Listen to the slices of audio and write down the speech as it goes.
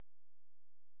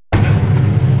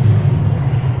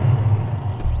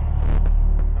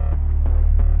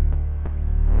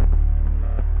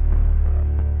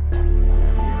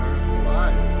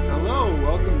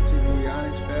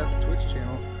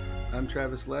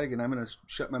Travis Legge, and I'm going to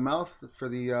shut my mouth for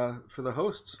the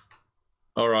hosts.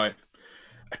 All right.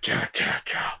 They're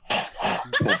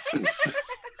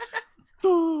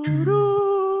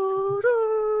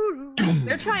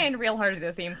trying real hard to do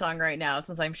the theme song right now,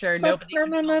 since I'm sure nobody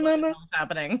can tell what the hell's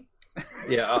happening.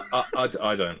 Yeah,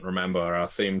 I don't remember our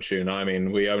theme tune. I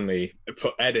mean, we only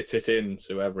edit it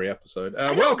into every episode.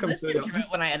 I Welcome listen to it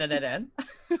when I edit it in.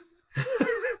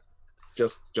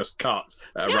 just cut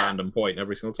at a random point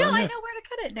every single time. No, I know where to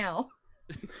cut it now.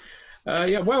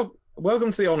 Well, welcome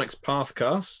to the Onyx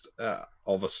Pathcast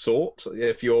of a sort.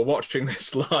 If you're watching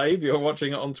this live, you're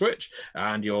watching it on Twitch,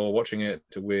 and you're watching it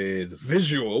with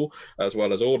visual as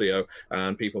well as audio.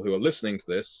 And people who are listening to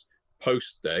this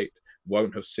post date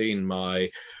won't have seen my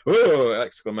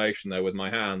exclamation there with my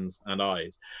hands and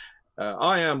eyes.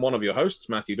 I am one of your hosts,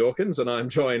 Matthew Dawkins, and I'm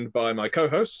joined by my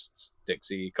co-hosts,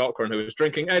 Dixie Cochran, who is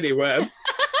drinking Eddie Webb.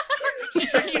 She's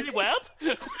drinking Eddie Webb?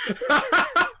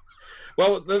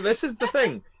 Well, this is the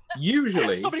thing.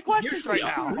 Usually, so many questions right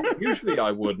now. Usually,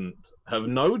 I wouldn't have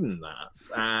known that,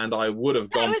 and I would have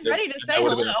gone. I was ready to say there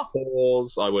would have hello. been a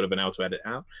pause. I would have been able to edit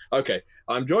out. Okay,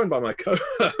 I'm joined by my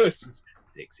co-hosts,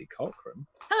 Dixie Cochran.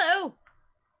 Hello.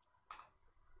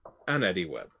 And Eddie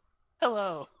Webb.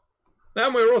 Hello.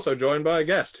 And we're also joined by a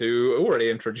guest who already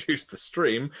introduced the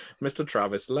stream, Mr.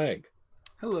 Travis Legge.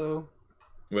 Hello.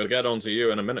 We'll get on to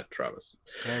you in a minute, Travis.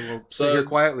 I will sit here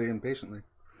quietly and patiently.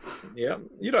 Yeah,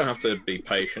 you don't have to be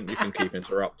patient. You can keep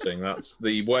interrupting. That's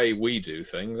the way we do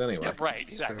things, anyway. Yeah, right,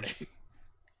 exactly.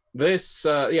 This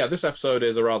episode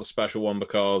is a rather special one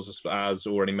because, as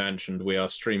already mentioned, we are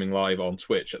streaming live on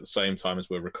Twitch at the same time as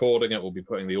we're recording it. We'll be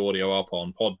putting the audio up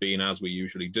on Podbean as we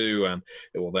usually do, and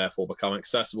it will therefore become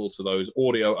accessible to those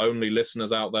audio-only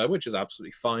listeners out there, which is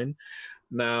absolutely fine.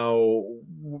 Now,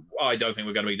 I don't think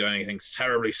we're going to be doing anything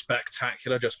terribly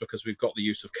spectacular just because we've got the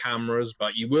use of cameras,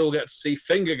 but you will get to see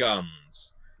finger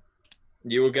guns.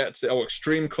 You will get to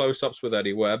extreme close-ups with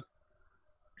Eddie Webb.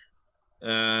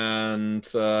 And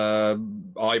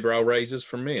eyebrow raisers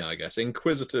from me, I guess.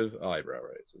 Inquisitive eyebrow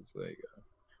raisers. There you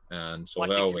go. And so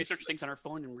Watch research things on our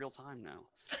phone in real time now.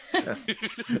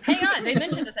 Hang on, they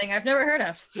mentioned a thing I've never heard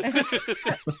of.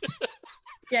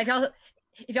 Yeah,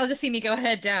 if y'all just see me go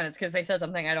head down, it's because they said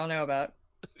something I don't know about.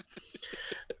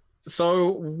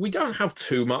 So we don't have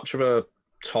too much of a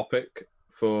topic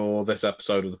for this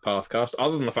episode of the Pathcast,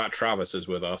 other than the fact Travis is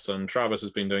with us, and Travis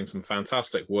has been doing some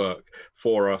fantastic work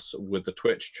for us with the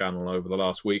Twitch channel over the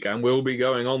last week, and will be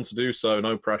going on to do so.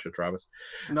 No pressure, Travis.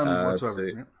 None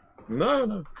whatsoever.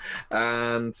 No.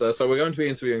 And so we're going to be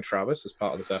interviewing Travis as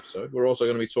part of this episode. We're also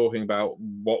going to be talking about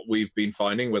what we've been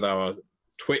finding with our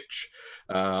Twitch,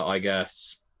 I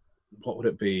guess, what would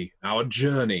it be? Our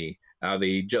journey,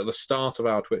 the start of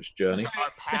our Twitch journey. Our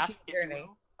path.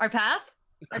 Our path?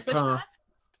 Our Twitch path?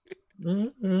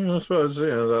 I suppose,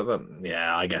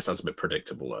 yeah, I guess that's a bit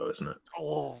predictable, though, isn't it?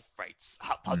 Oh, right.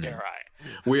 How dare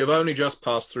I? We have only just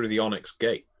passed through the Onyx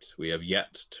Gate. We have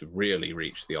yet to really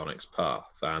reach the Onyx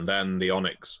Path. And then the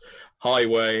Onyx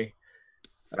Highway.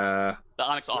 The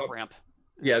Onyx off-ramp.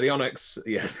 Yeah, the Onyx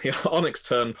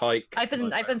Turnpike. I've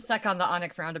been stuck on the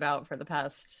Onyx roundabout for the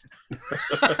past.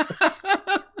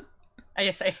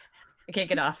 I can't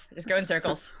get off. Just go in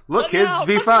circles. Look, kids,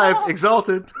 V5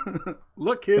 exalted.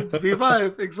 Look, kids,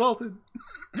 V5 exalted.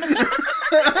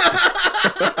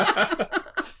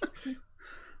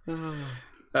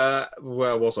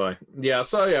 Where was I? Yeah,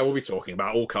 we'll be talking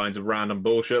about all kinds of random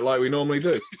bullshit like we normally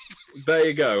do. There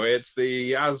you go. It's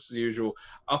the, as usual,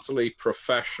 utterly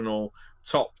professional,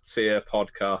 top-tier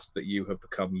podcast that you have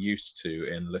become used to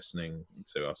in listening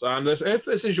to us. And if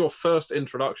this is your first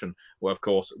introduction, well, of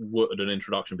course, would an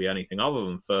introduction be anything other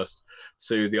than first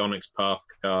to the Onyx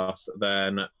Pathcast,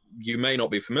 then you may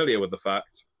not be familiar with the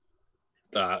fact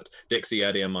that Dixie,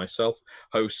 Eddie, and myself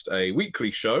host a weekly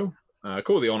show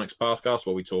called the Onyx Pathcast,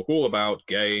 where we talk all about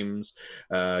games,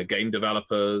 game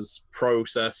developers,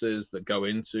 processes that go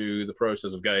into the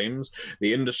process of games,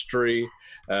 the industry,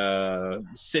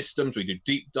 systems. We do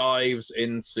deep dives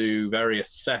into various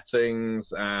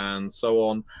settings and so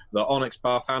on. The Onyx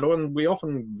Path handle, and we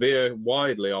often veer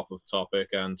widely off of topic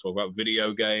and talk about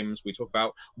video games. We talk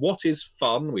about what is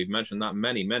fun. We've mentioned that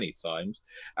many, many times,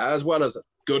 as well as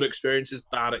good experiences,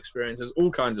 bad experiences, all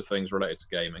kinds of things related to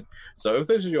gaming. So if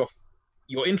this is your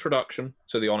introduction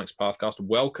to the Onyx Pathcast,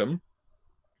 welcome.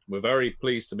 We're very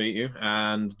pleased to meet you,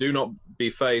 and do not be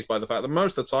fazed by the fact that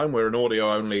most of the time we're an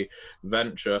audio-only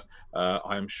venture.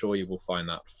 I am sure you will find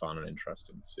that fun and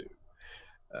interesting too.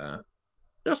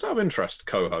 Just out of interest,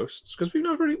 co-hosts, because we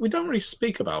don't really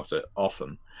speak about it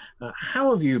often.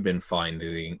 How have you been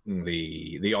finding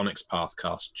the Onyx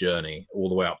Pathcast journey all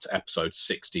the way up to episode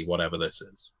 60, whatever this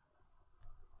is?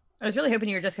 I was really hoping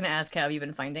you were just going to ask how you've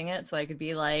been finding it, so I could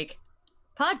be like,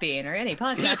 Podbean or any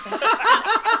podcast.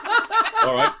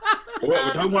 All right.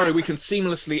 Well, don't worry, we can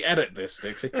seamlessly edit this,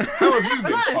 Dixie. How have you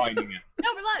been finding it? No,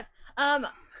 we're live.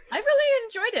 I've really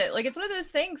enjoyed it. Like, it's one of those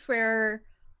things where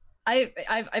I've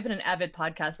been an avid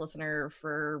podcast listener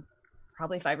for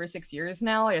probably 5 or 6 years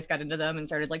now. I just got into them and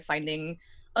started like finding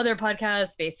other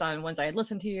podcasts based on ones I had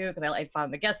listened to because I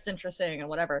found the guests interesting and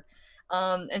whatever.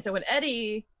 And so when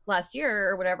Eddie last year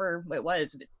or whatever it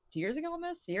was it 2 years ago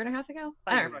almost, a year and a half ago?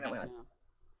 I don't remember when it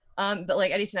was. But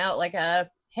like Eddie sent out like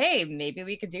hey, maybe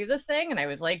we could do this thing, and I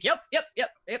was like, yep,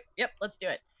 let's do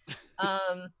it.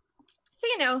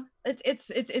 So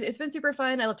it's been super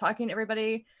fun. I love talking to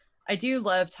everybody. I do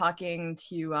love talking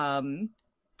to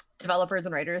developers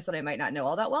and writers that I might not know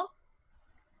all that well.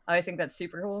 I think that's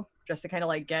super cool just to kind of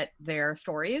like get their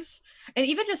stories, and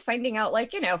even just finding out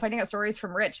finding out stories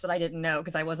from Rich that I didn't know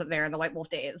because I wasn't there in the White Wolf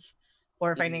days,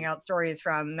 or finding out stories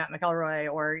from Matt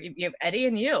McElroy or Eddie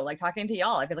and you, like talking to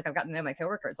y'all. I feel like I've gotten to know my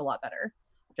coworkers a lot better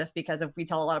just because we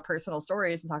tell a lot of personal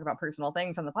stories and talk about personal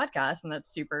things on the podcast, and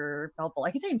that's super helpful.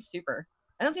 I keep saying super.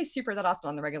 I don't say super that often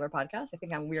on the regular podcast. I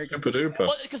think I'm weird. Super duper.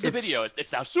 Well, because the video,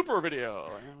 it's now super video.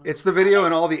 It's the video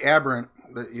and all the aberrant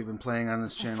that you've been playing on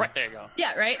this channel. Right, there you go.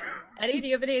 Yeah, right. Eddie, do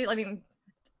you have any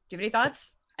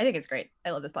thoughts? I think it's great. I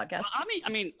love this podcast. Well, I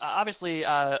mean, obviously,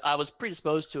 I was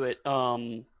predisposed to it.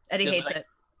 Eddie hates it.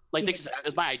 Like this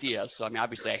is my idea, so I mean,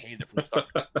 obviously, I hated it from the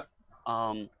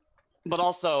start. But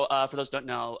also, for those who don't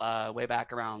know, way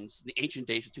back around the ancient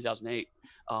days of 2008,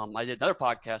 I did another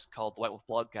podcast called the White Wolf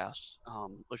Blogcast,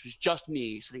 which was just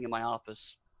me sitting in my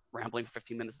office rambling for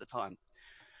 15 minutes at a time.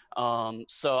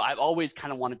 So I've always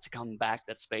kind of wanted to come back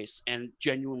to that space, and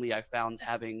genuinely, I found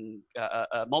having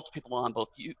multiple people on, both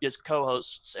you as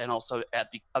co-hosts and also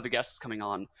at the other guests coming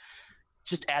on,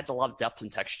 just adds a lot of depth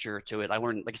and texture to it. I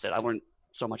learned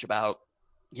so much about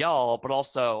y'all, but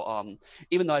also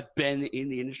even though I've been in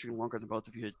the industry longer than both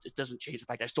of you, it doesn't change the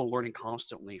fact that I'm still learning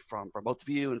constantly from both of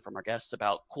you and from our guests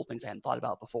about cool things I hadn't thought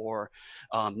about before,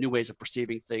 new ways of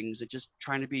perceiving things, and just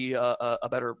trying to be a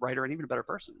better writer and even a better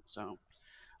person. So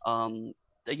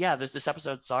yeah, this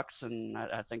episode sucks, and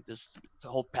I think the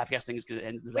whole podcast thing is going to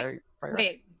end very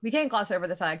Wait, we can't gloss over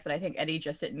the fact that I think Eddie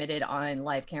just admitted on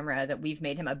live camera that we've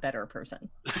made him a better person.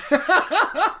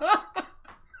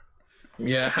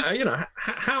 Yeah,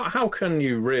 how can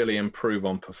you really improve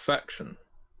on perfection?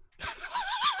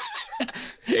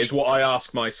 Is what I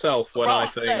ask myself when I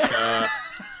think.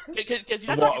 Because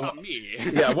you're not talking about me.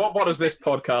 Yeah, what has this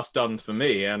podcast done for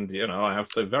me? And I have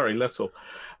so very little.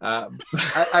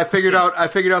 I figured out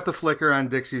the flicker on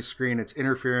Dixie's screen. It's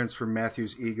interference from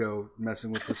Matthew's ego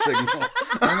messing with the signal.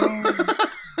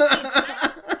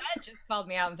 That just called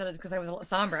me out and said it's because I was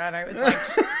somber, and I was like,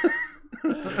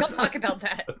 don't talk about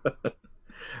that.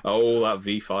 Oh, that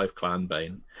V5 clan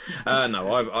bane.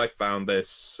 No, I found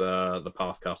this the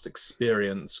Pathcast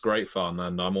experience great fun,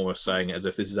 and I'm almost saying it as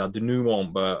if this is a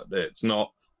denouement, but it's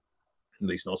not, at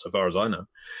least not so far as I know.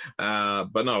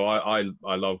 But no,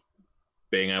 I love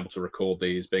being able to record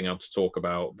these, being able to talk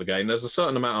about the game. There's a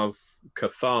certain amount of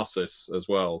catharsis as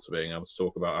well to being able to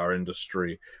talk about our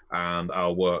industry and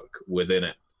our work within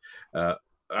it.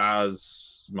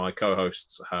 As my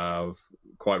co-hosts have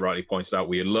quite rightly pointed out,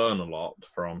 we learn a lot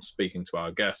from speaking to our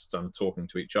guests and talking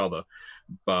to each other,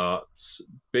 but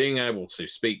being able to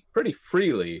speak pretty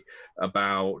freely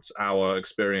about our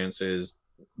experiences,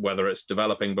 whether it's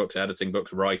developing books, editing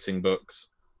books, writing books,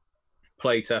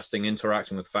 playtesting,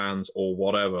 interacting with fans, or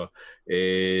whatever,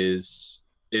 is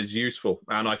useful,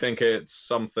 and I think it's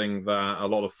something that a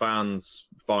lot of fans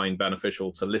find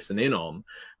beneficial to listen in on,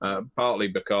 partly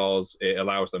because it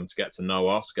allows them to get to know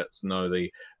us, get to know the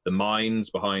minds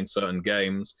behind certain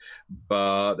games,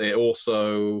 but it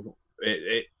also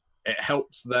it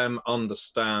helps them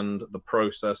understand the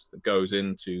process that goes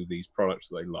into these products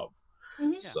that they love.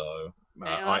 Mm-hmm. So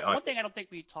one thing I don't think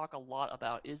we talk a lot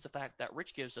about is the fact that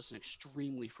Rich gives us an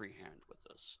extremely free hand with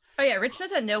this. Oh yeah, Rich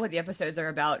doesn't know what the episodes are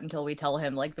about until we tell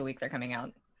him like the week they're coming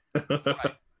out.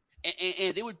 Right.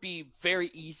 And it would be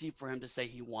very easy for him to say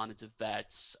he wanted to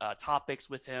vet topics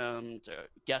with him, to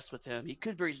guest with him. He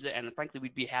could very easily, and frankly,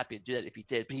 we'd be happy to do that if he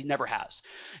did, but he never has.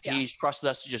 Yeah. He's trusted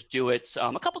us to just do it.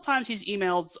 A couple times he's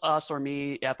emailed us or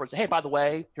me afterwards, hey, by the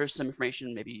way, here's some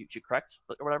information, maybe you should correct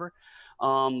or whatever.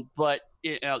 But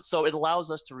so it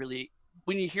allows us to really,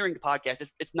 when you're hearing the podcast,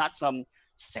 it's not some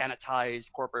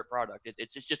sanitized corporate product.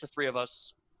 It's just the three of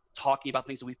us talking about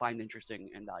things that we find interesting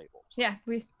and valuable. So. Yeah,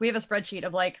 we have a spreadsheet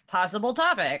of like possible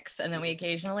topics, and then we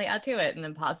occasionally add to it, and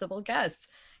then possible guests.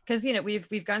 Because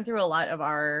we've gone through a lot of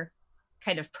our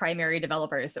kind of primary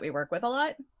developers that we work with a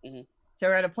lot. Mhm. So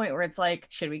we're at a point where it's like,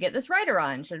 should we get this writer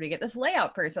on? Should we get this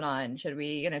layout person on? Should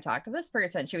we, talk to this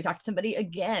person? Should we talk to somebody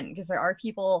again? Because there are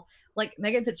people like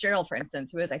Megan Fitzgerald, for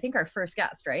instance, who is, I think, our first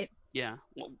guest, right? Yeah,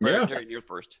 well, Yeah. very near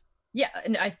first. Yeah,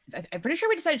 and I'm pretty sure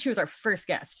we decided she was our first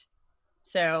guest.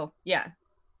 So yeah.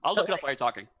 I'll look it up while you're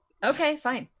talking. Okay,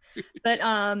 fine. But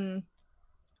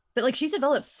like she's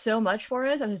developed so much for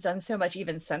us and has done so much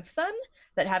even since then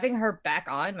that having her back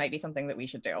on might be something that we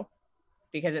should do.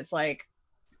 Because it's like,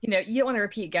 you don't want to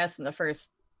repeat guests in the first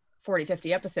 40,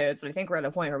 50 episodes, but I think we're at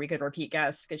a point where we could repeat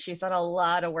guests because she's done a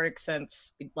lot of work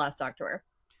since we last talked to her.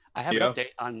 I have an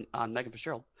update on Megan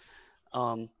Fitzgerald.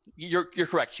 You're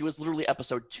correct. She was literally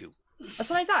episode 2. That's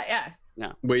what I thought, yeah.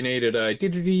 Yeah. We needed a for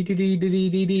the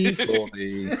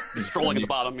scrolling at the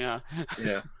bottom, yeah.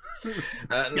 Yeah.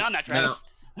 Beyond that, Travis.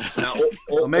 Now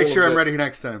I'll make sure I'm ready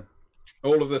next time.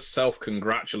 All of this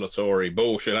self-congratulatory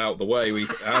bullshit out the way. We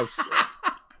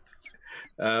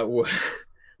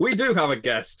do have a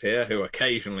guest here who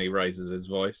occasionally raises his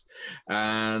voice,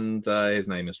 and his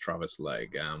name is Travis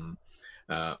Legge.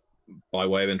 By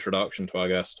way of introduction to our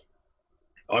guest,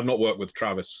 I've not worked with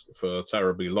Travis for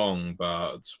terribly long,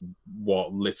 but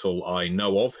what little I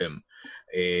know of him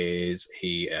is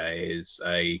he is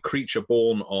a creature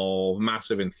born of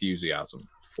massive enthusiasm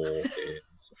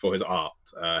for his art.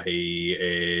 He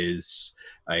is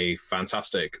a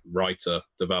fantastic writer,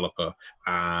 developer,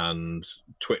 and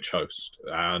Twitch host.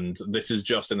 And this is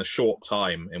just in the short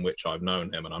time in which I've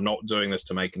known him. And I'm not doing this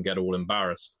to make him get all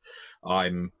embarrassed.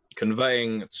 I'm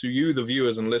conveying to you, the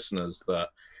viewers and listeners, that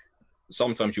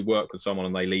sometimes you work with someone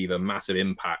and they leave a massive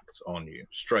impact on you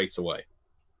straight away.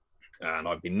 And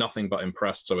I've been nothing but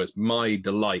impressed. So it's my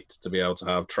delight to be able to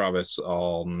have Travis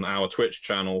on our Twitch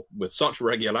channel with such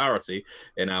regularity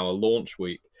in our launch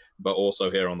week, but also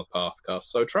here on the Pathcast.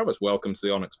 So Travis, welcome to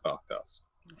the Onyx Pathcast.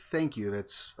 Thank you.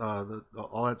 That's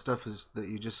all that stuff is that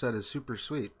you just said is super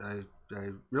sweet. I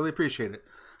really appreciate it.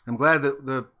 I'm glad that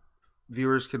the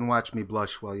viewers can watch me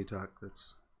blush while you talk.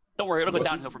 Don't worry, it'll go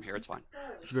downhill from here. It's fine.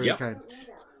 It's very kind.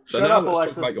 So Shut now up, let's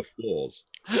Alexa. talk about your flaws.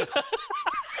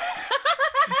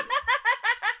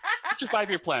 What's your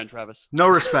 5-year plan, Travis? No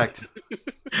respect.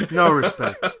 No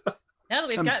respect. Now that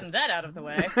we've gotten that out of the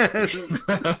way,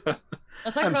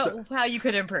 let's talk about how you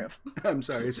could improve. I'm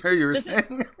sorry. Sorry, you were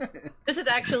saying? This is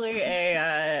actually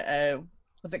a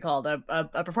what's it called?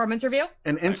 A performance review?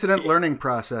 An incident learning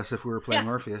process if we were playing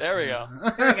Orpheus. There we go.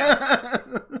 There we go.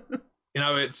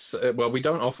 It's we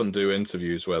don't often do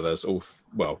interviews where there's all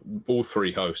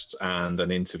three hosts and an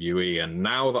interviewee. And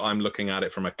now that I'm looking at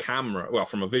it from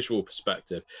a visual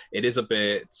perspective, it is a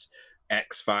bit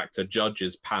X Factor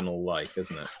judges panel like,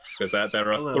 isn't it? Because there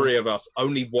are three of us,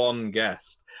 only one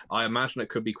guest. I imagine it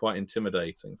could be quite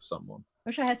intimidating for someone. I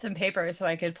wish I had some paper so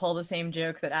I could pull the same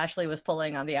joke that Ashley was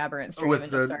pulling on the Aberrant stream with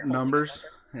and the just numbers.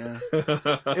 Yeah.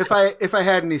 If I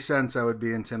had any sense, I would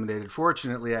be intimidated.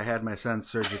 Fortunately, I had my sense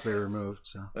surgically removed.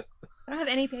 So I don't have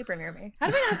any paper near me. How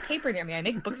do I not have paper near me? I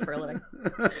make books for a living.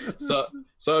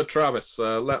 So Travis,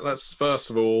 let's first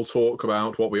of all talk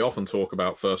about what we often talk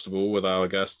about first of all with our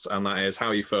guests, and that is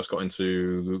how you first got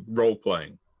into role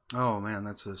playing. Oh man,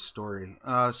 that's a story.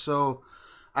 So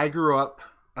I grew up.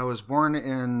 I was born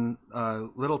in a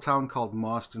little town called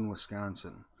Mauston,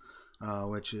 Wisconsin,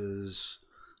 which is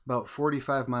about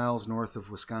 45 miles north of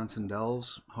Wisconsin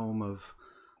Dells, home of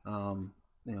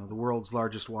the world's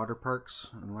largest water parks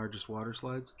and largest water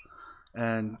slides.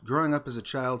 And growing up as a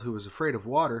child who was afraid of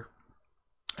water,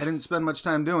 I didn't spend much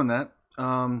time doing that.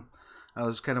 I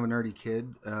was kind of a nerdy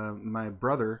kid. My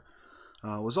brother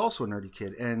was also a nerdy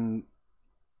kid, and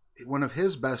one of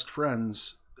his best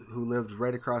friends, who lived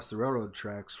right across the railroad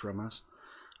tracks from us,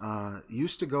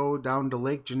 used to go down to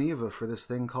Lake Geneva for this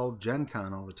thing called Gen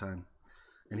Con all the time.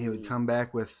 And he would come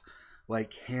back with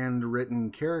like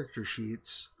handwritten character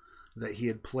sheets that he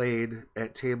had played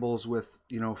at tables with,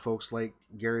 folks like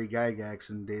Gary Gygax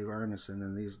and Dave Arneson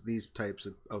and these types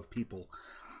of people,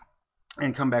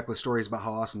 and come back with stories about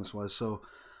how awesome this was. So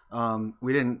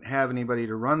we didn't have anybody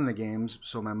to run the games,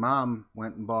 so my mom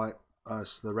went and bought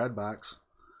us the Red Box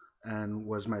and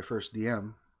was my first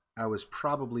DM. I was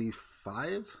probably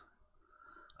 5.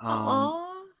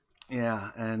 Yeah,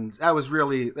 and I was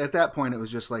really, at that point, it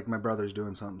was just like my brother's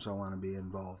doing something, so I want to be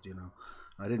involved,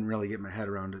 I didn't really get my head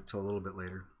around it till a little bit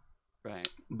later. Right.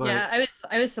 But, yeah,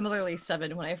 I was similarly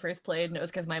 7 when I first played, and it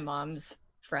was because my mom's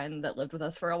friend that lived with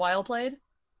us for a while played.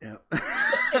 Yeah.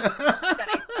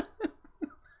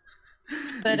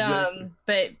 But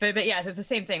Exactly. but yeah, so it's the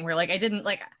same thing where like I didn't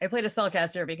like I played a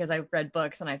spellcaster because I read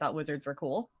books and I thought wizards were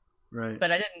cool, Right.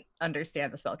 but I didn't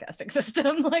understand the spellcasting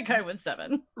system like I was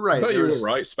 7. Right. But There you were was.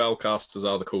 right. Spellcasters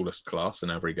are the coolest class in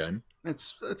every game.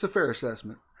 It's a fair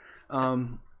assessment.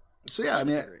 Um, so yeah, I Can't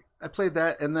mean, disagree. I played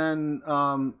that, and then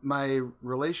my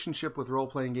relationship with role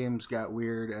playing games got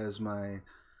weird as my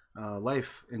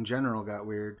life in general got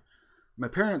weird. My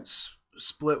parents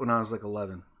split when I was like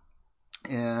 11,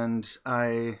 and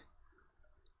I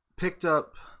picked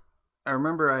up. I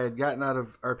remember I had gotten out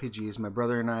of RPGs. My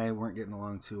brother and I weren't getting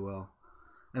along too well,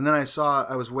 and then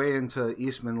I was way into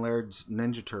Eastman Laird's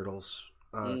Ninja Turtles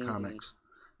Mm-hmm. comics,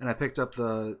 and I picked up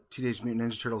the Teenage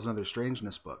Mutant Ninja Turtles and Other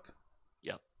Strangeness book.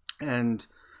 Yep. And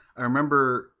I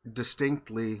remember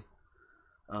distinctly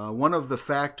one of the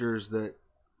factors that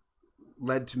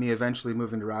led to me eventually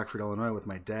moving to Rockford, Illinois with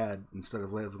my dad instead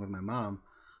of living with my mom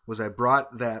was I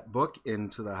brought that book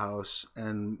into the house,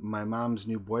 and my mom's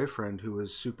new boyfriend, who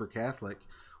was super Catholic,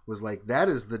 was like, "That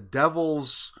is the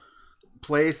devil's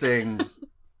plaything." I'm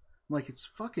like, it's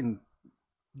fucking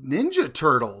Ninja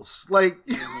Turtles. Like,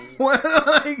 Mm-hmm.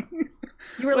 what?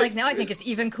 You were like, like, now I think it's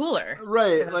even cooler.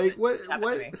 right? That Like, happened to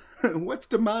what? me. What's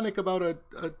demonic about a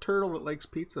turtle that likes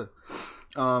pizza?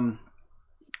 Um,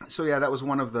 so yeah, that was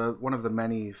one of the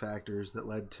many factors that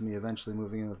led to me eventually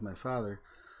moving in with my father.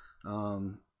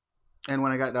 Um, and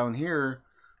when I got down here,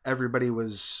 everybody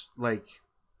was like,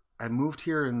 I moved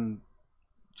here in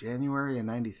January of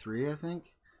 '93, I think,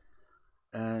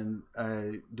 and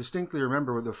I distinctly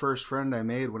remember the first friend I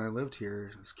made when I lived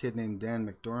here. This kid named Dan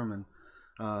McDorman.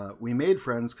 We made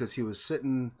friends because he was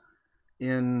sitting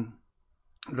in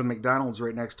the McDonald's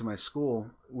right next to my school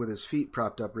with his feet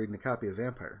propped up reading a copy of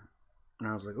Vampire. And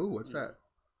I was like, "Ooh, what's that?"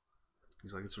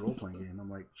 He's like, "It's a role playing game."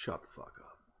 I'm like, "Shut the fuck up."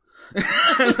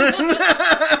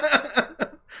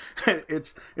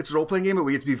 It's a role playing game, but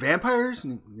we get to be vampires.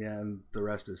 And, yeah, and the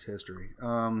rest is history.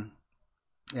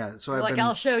 Yeah, so You're I've like, been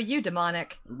I'll show you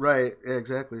demonic. right,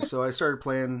 exactly. So I started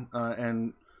playing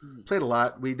and played a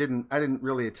lot. I didn't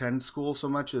really attend school so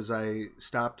much as I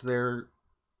stopped there.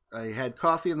 I had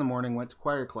coffee in the morning, went to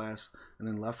choir class, and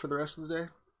then left for the rest of the day.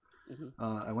 Mm-hmm.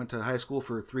 I went to high school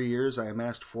for 3 years. I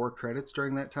amassed 4 credits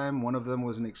during that time. One of them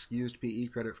was an excused PE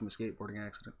credit from a skateboarding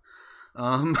accident.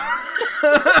 Um,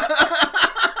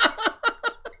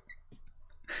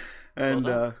 Well and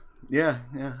done. yeah,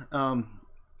 yeah.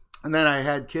 And then I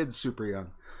had kids super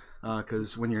young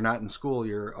because when you're not in school,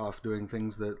 you're off doing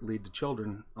things that lead to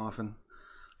children often.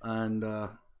 And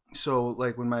so,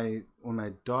 like when my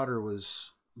daughter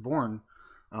was born,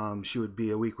 she would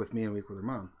be a week with me and a week with her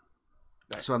mom.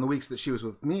 Right. So on the weeks that she was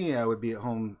with me, I would be at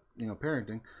home,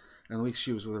 parenting. And the weeks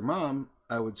she was with her mom,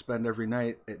 I would spend every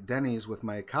night at Denny's with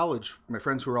my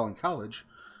friends who were all in college,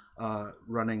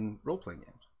 running role playing games.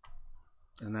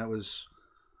 And I was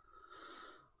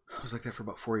like that for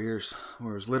about 4 years,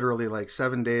 where it was literally like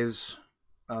 7 days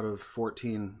out of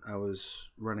 14, I was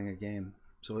running a game.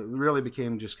 So it really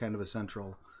became just kind of a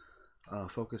central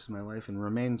focus in my life and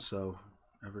remains so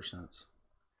ever since.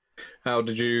 How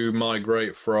did you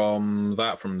migrate from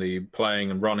that, from the playing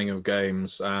and running of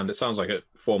games? And it sounds like it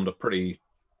formed a pretty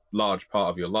large part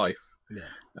of your life.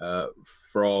 Yeah.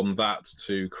 From that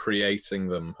to creating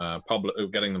them,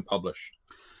 getting them published.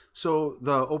 So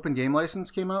the open game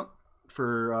license came out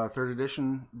for third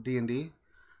edition D&D,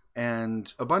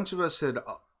 and a bunch of us had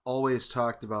always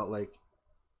talked about like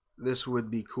this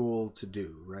would be cool to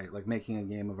do, right? Like making a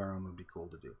game of our own would be cool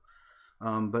to do.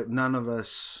 But none of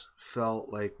us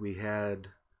felt like we had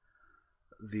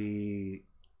the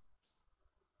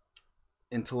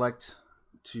intellect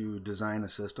to design a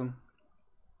system.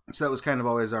 So that was kind of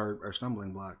always our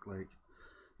stumbling block. Like,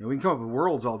 we can come up with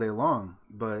worlds all day long,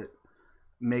 but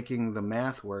making the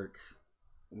math work,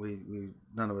 we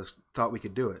none of us thought we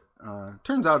could do it.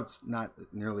 Turns out it's not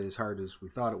nearly as hard as we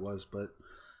thought it was, but at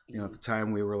Mm-hmm. the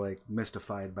time we were like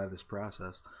mystified by this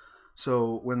process.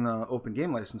 So when the open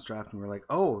game license dropped, and we were like,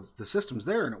 "Oh, the system's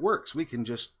there and it works. We can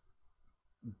just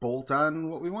bolt on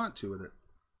what we want to with it."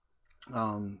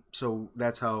 So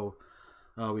that's how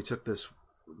we took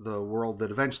the world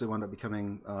that eventually wound up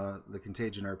becoming the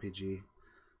Contagion RPG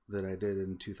that I did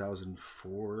in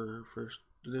 2004. First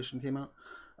edition came out.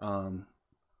 Um,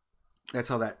 that's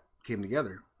how that came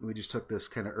together. We just took this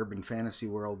kind of urban fantasy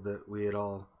world that we had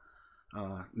all.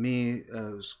 I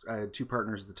had two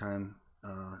partners at the time,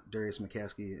 Darius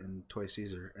McCaskey and Toy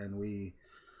Caesar, and we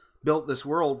built this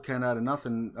world kind of out of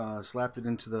nothing, slapped it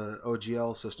into the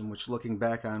OGL system, which looking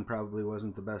back on probably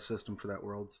wasn't the best system for that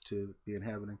world to be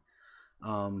inhabiting.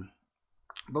 Um,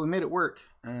 but we made it work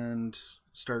and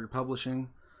started publishing,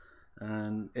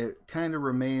 and it kind of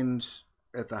remained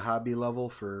at the hobby level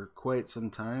for quite some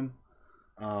time.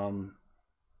 Um,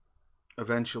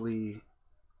 Eventually,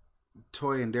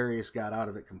 Toy and Darius got out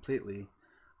of it completely.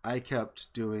 I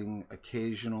kept doing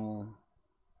occasional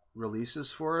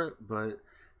releases for it, but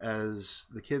as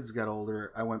the kids got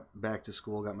older, I went back to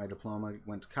school, got my diploma,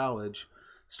 went to college,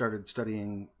 started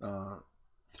studying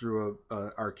through a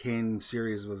arcane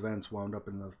series of events, wound up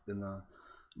in the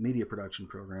media production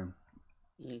program,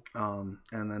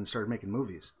 and then started making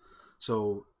movies.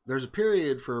 So there's a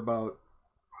period for about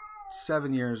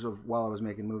 7 years of while I was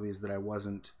making movies that I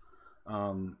wasn't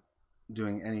um,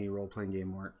 doing any role playing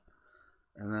game work,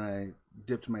 and then I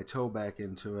dipped my toe back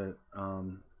into it,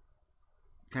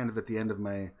 kind of at the end of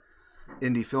my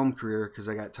indie film career because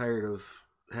I got tired of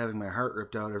having my heart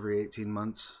ripped out every 18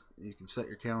 months. You can set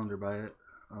your calendar by it.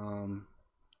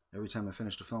 Every time I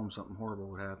finished a film, something horrible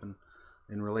would happen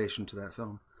in relation to that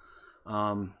film.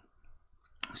 Um,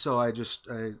 so I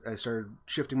started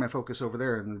shifting my focus over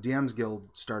there, and the DMs Guild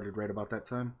started right about that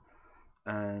time.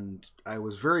 And I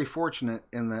was very fortunate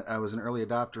in that I was an early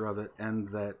adopter of it, and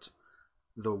that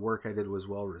the work I did was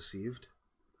well received.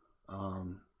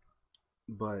 Um,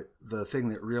 but the thing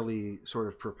that really sort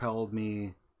of propelled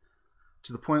me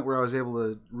to the point where I was able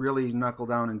to really knuckle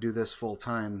down and do this full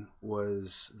time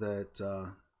was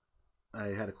that I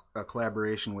had a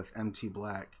collaboration with MT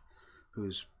Black,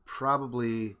 who's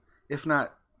probably, if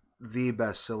not the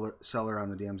best seller on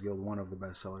the DMs Guild, one of the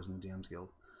best sellers in the DMs Guild.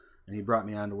 And he brought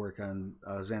me on to work on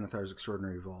Xanathar's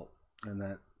Extraordinary Vault,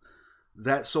 and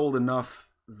that sold enough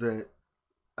that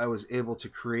I was able to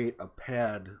create a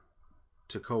pad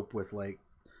to cope with like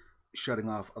shutting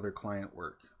off other client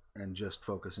work and just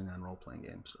focusing on role playing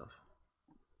game stuff.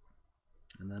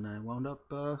 And then I wound up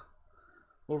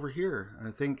over here.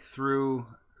 I think through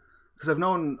because I've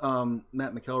known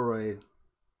Matt McElroy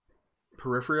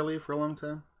peripherally for a long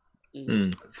time.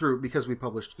 Through because we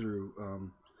published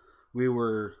through. We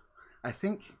were, I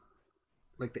think,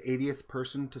 like the 80th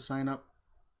person to sign up,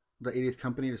 the 80th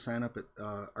company to sign up at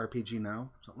RPG Now,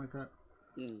 something like that.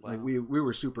 Wow. Like we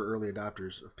were super early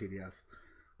adopters of PDF,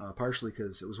 partially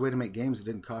because it was a way to make games that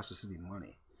didn't cost us any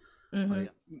money. Mm-hmm.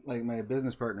 Like my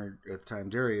business partner at the time,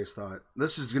 Darius, thought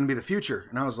this is going to be the future,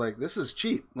 and I was like, "This is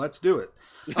cheap. Let's do it."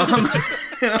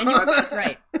 And you were both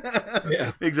right.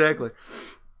 Yeah. Exactly.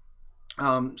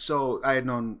 So I had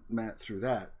known Matt through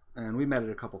that, and we met at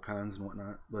a couple cons and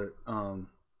whatnot. But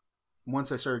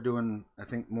once I started doing, I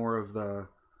think more of the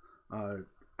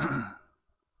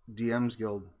DMs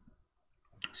Guild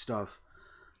stuff,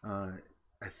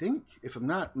 I think, if I'm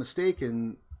not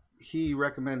mistaken, he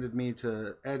recommended me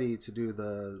to Eddie to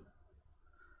do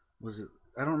was it,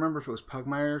 I don't remember if it was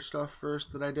Pugmire stuff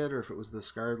first that I did, or if it was the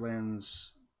Scarred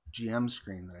Lands GM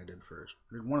screen that I did first.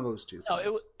 One of those two.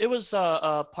 No, it was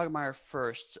Pugmire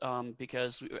first,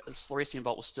 because the Racing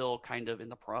Vault was still kind of in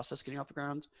the process getting off the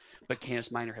ground, but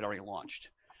Canis Minor had already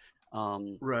launched.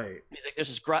 Right. He's like,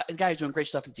 this guy's doing great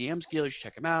stuff in DM's Guild. You should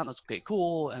check him out. That's okay,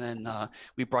 cool. And then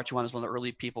we brought you on as one of the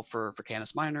early people for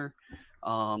Canis Minor,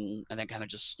 and then kind of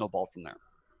just snowballed from there.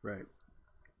 Right.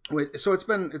 Wait. So it's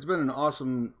been an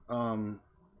awesome kind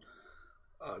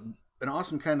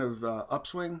of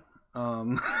upswing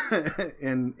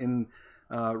in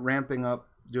ramping up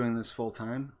doing this full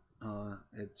time.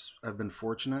 I've been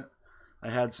fortunate. I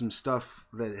had some stuff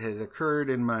that had occurred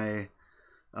in my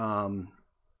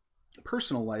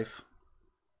personal life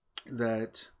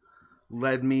that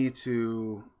led me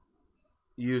to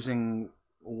using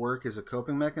work as a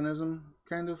coping mechanism.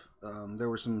 Kind of. There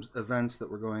were some events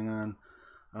that were going on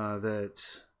that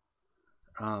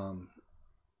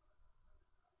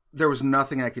there was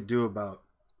nothing I could do about.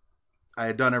 I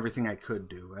had done everything I could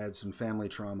do. I had some family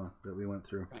trauma that we went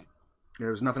through. Right.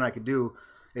 There was nothing I could do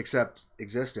except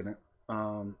exist in it.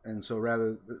 And so,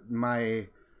 rather, my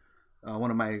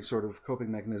one of my sort of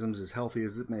coping mechanisms, as healthy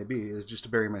as it may be, is just to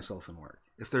bury myself in work.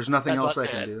 If there's nothing else I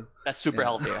can do, that's super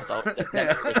healthy. That's all.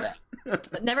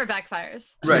 But never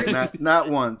backfires. Right? Not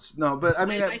once. No, but I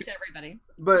mean, Advice to everybody.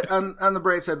 but on the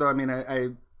bright side, though, I mean,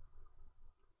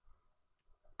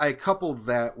 I coupled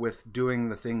that with doing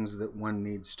the things that one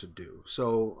needs to do.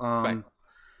 So, Right.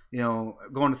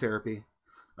 Going to therapy,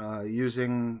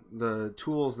 using the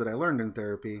tools that I learned in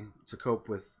therapy to cope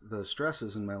with the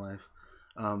stresses in my life.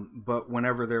 But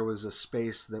whenever there was a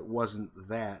space that wasn't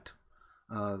that,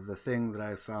 the thing that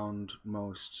I found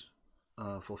most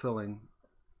fulfilling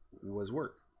was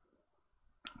work.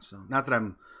 So, not that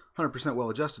I'm 100%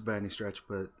 well adjusted by any stretch,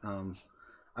 but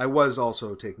I was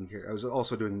also taking care. I was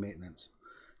also doing maintenance.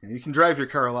 You can drive your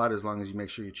car a lot as long as you make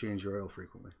sure you change your oil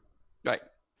frequently. Right.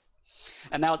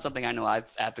 And now it's something I know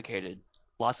I've advocated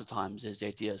lots of times is the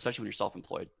idea, especially when you're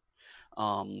self-employed.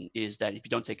 is that if you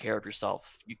don't take care of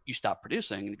yourself, you stop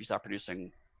producing, and if you stop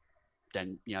producing,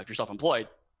 then if you're self-employed,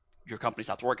 your company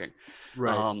stops working.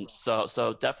 Right.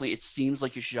 So definitely, it seems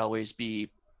like you should always be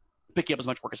picking up as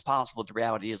much work as possible. The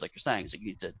reality is, like you're saying, is that you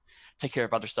need to take care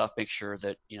of other stuff, make sure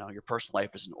that your personal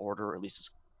life is in order, or at least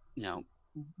is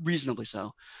reasonably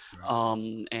so.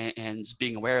 Right. And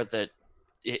being aware that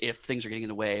if things are getting in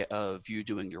the way of you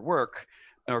doing your work,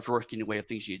 or if you're working in the way of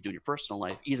things you do in your personal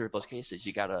life, either of those cases,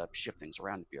 you got to shift things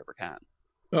around if you ever can.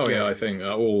 Oh yeah, I Yeah. think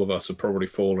all of us have probably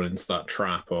fallen into that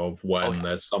trap of Oh when yeah.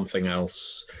 there's something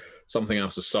else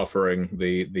is suffering.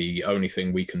 The only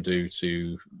thing we can do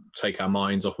to take our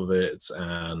minds off of it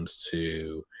and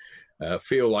to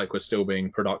feel like we're still being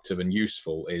productive and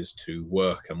useful is to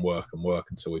work and work and work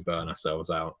until we burn ourselves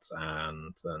out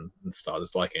and start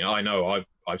disliking it. I know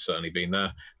I've certainly been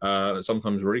there,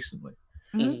 sometimes recently.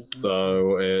 Mhm.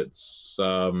 So it's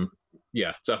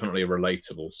definitely a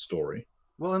relatable story.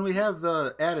 Well, and we have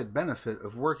the added benefit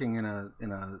of working in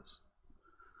a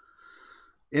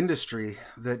industry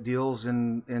that deals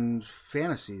in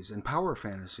fantasies and power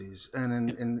fantasies,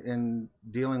 and in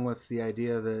dealing with the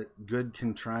idea that good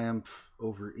can triumph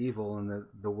over evil and that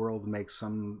the world makes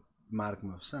some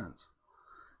modicum of sense.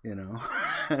 You know.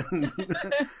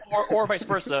 Or vice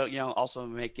versa. Also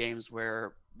make games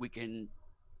where we can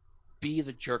be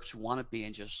the jerks we want to be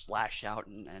and just lash out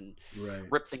and Right.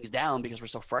 rip things down because we're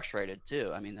so frustrated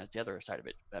too. I mean, that's the other side of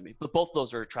it. I mean, but both of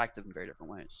those are attractive in very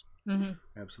different ways. Mhm.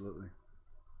 Absolutely.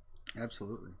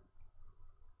 Absolutely.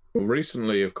 Well,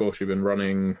 recently, of course, you've been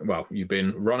running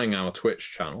our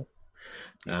Twitch channel,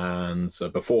 Yes.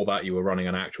 and before that, you were running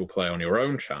an actual play on your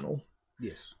own channel.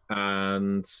 Yes.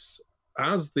 And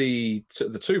as the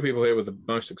two people here with the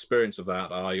most experience of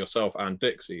that are yourself and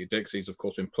Dixie. Dixie's, of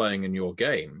course, been playing in your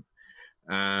game.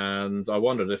 And I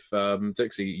wondered if,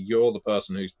 Dixie, you're the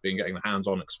person who's been getting the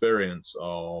hands-on experience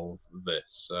of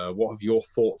this. What have your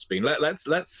thoughts been?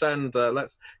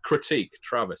 Let's critique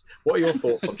Travis. What are your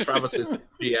thoughts on Travis's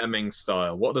GMing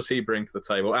style? What does he bring to the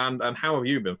table? And how have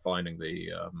you been finding the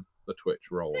Twitch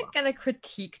rollout? Gotta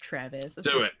critique Travis.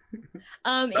 Do it.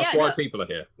 That's Yeah, why no. people are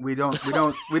here. We don't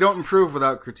improve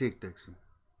without critique, Dixon.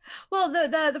 Well,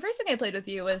 the first thing I played with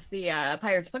you was the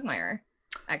Pirates of Pugmire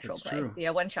actual That's play, true. the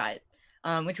one shot,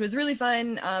 which was really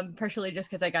fun. Partially just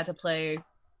because I got to play.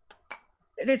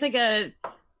 There's like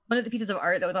one of the pieces of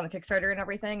art that was on the Kickstarter and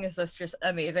everything is this just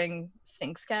amazing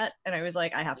Sphinx cat, and I was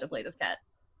like, I have to play this cat.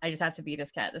 I just have to be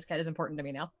this cat. This cat is important to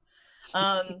me now.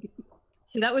 Um,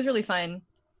 so that was really fun.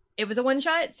 It was a one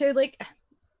shot, so like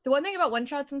the one thing about one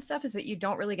shots and stuff is that you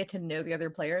don't really get to know the other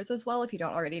players as well if you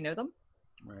don't already know them.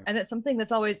 Right. And that's something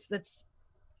that's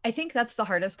I think that's the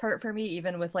hardest part for me,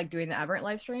 even with like doing the Aberrant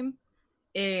live stream,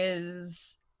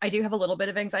 is I do have a little bit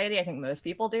of anxiety. I think most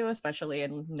people do, especially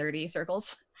in nerdy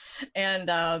circles.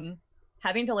 And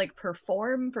having to like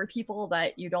perform for people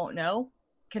that you don't know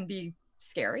can be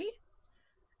scary.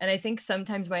 And I think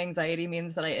sometimes my anxiety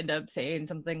means that I end up saying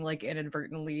something like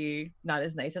inadvertently not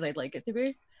as nice as I'd like it to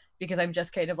be because I'm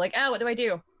just kind of like, what do I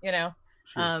do?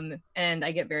 Sure. And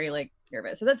I get very like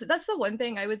nervous. So that's the one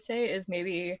thing I would say is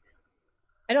maybe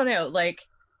I don't know, like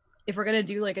if we're gonna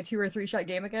do like a 2 or 3 shot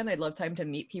game again, I'd love time to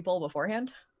meet people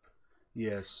beforehand,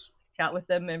 Yes. chat with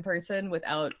them in person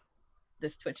without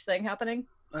this Twitch thing happening.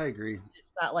 I agree. It's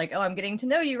not like, oh, I'm getting to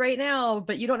know you right now,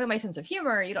 but you don't know my sense of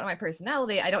humor, you don't know my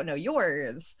personality, I don't know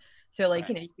yours. So like,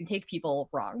 Right. you can take people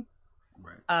wrong.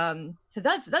 Right. So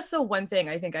that's the one thing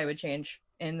I think I would change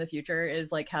in the future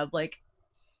is like have like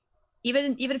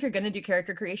even if you're gonna do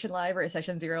character creation live or a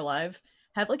session zero live,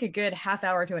 have like a good half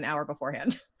hour to an hour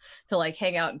beforehand to like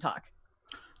hang out and talk.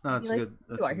 No, And be that's a like, good. you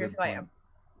That's are, a here's good who I point. am.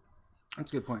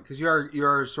 That's a good point because you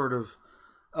are sort of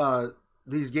uh,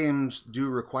 these games do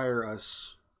require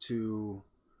us to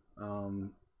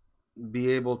um,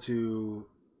 be able to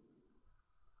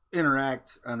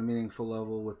interact on a meaningful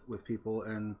level with people,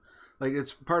 and like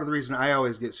it's part of the reason I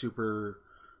always get super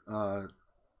uh,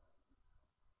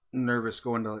 nervous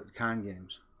going to con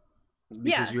games because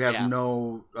Yeah, you have Yeah.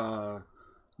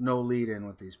 no lead in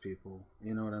with these people.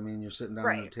 You know what I mean? You're sitting down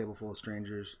at a right. table full of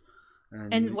strangers,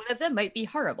 and And you one of them might be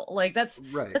horrible. Like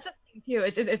right, that's the thing too.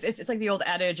 It's like the old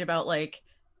adage about like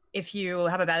if you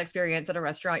have a bad experience at a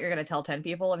restaurant, you're gonna tell 10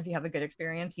 people, and if you have a good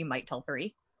experience, you might tell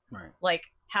three. right, Like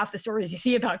half the stories you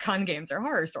see about con games are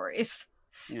horror stories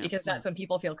Yeah. because right. that's when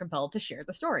people feel compelled to share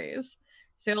the stories.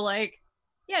 So like,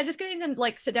 yeah, just getting to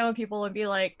like sit down with people and be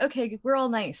like, okay, we're all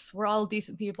nice, we're all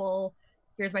decent people.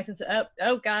 Here's my sense of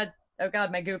oh god,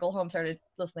 my Google Home started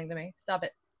listening to me. Stop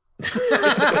it.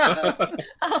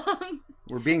 um,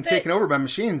 We're being but taken over by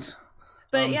machines.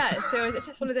 but Um, yeah, so it's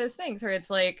just one of those things where it's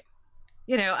like,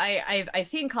 I've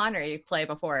seen Connery play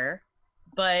before,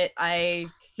 but I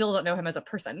still don't know him as a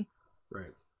person.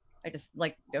 Right. I just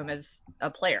like know him as a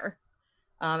player.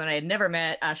 And I had never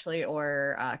met Ashley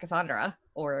or Cassandra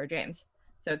or James,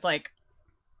 so it's like.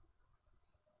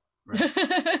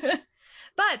 Right.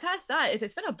 But past that,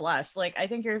 it's been a blast. Like I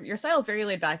think your style is very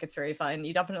laid back. It's very fun.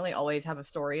 You definitely always have a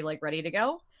story like ready to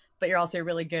go, but you're also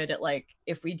really good at like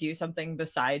if we do something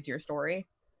besides your story,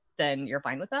 then you're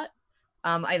fine with that.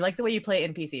 I like the way you play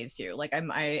NPCs too. Like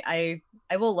I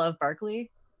will love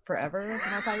Barkley forever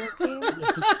in our pirate team.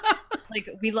 Like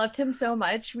we loved him so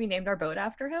much, we named our boat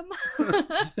after him.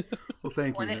 Well,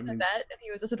 thank Won you. it in a bet, and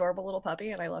he was this adorable little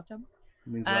puppy, and I loved him.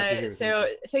 It means a lot to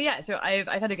hear. So I've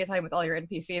had a good time with all your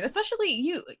NPCs, especially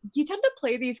you. You tend to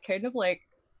play these kind of like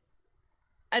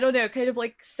I don't know, kind of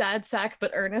like sad sack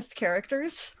but earnest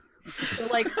characters. So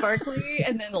like Barkley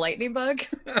and then Lightning Bug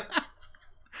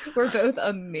were both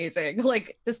amazing.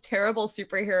 Like this terrible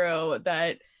superhero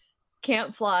that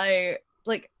can't fly,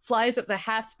 like flies at the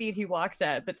half speed he walks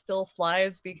at, but still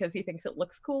flies because he thinks it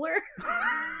looks cooler.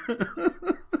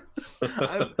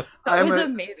 I'm, That was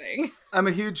amazing. I'm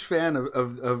a huge fan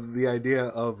of the idea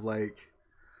of like,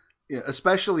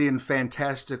 especially in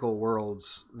fantastical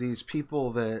worlds, these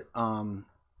people that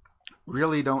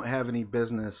really don't have any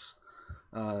business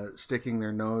sticking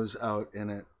their nose out in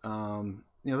it.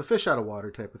 The fish out of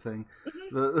water type of thing.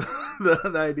 Mhm.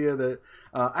 The idea that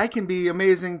I can be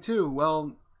amazing too.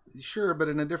 Well, sure, but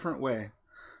in a different way.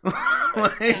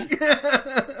 Like,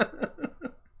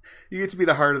 you get to be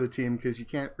the heart of the team because you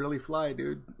can't really fly,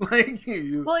 dude. Like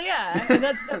you. Well, yeah, and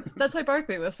that's why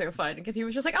Barkley was so fun because he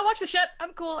was just like, "I'll watch the ship.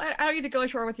 I'm cool. I don't need to go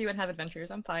ashore with you and have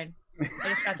adventures. I'm fine. I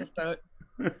just got this boat."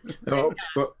 Oh,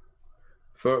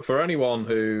 for anyone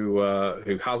who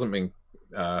hasn't been,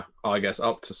 I guess,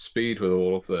 up to speed with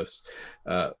all of this,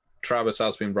 Travis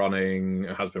has been running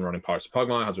Pirates of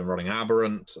Pugmire, has been running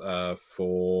Aberrant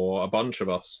for a bunch of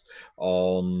us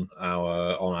on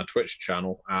our Twitch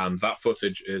channel, and that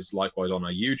footage is likewise on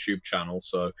our YouTube channel.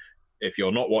 So if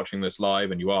you're not watching this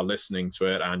live and you are listening to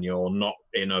it and you're not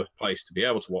in a place to be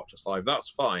able to watch us live, that's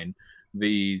fine.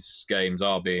 These games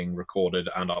are being recorded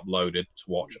and uploaded to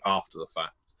watch after the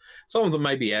fact. Some of them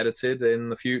may be edited in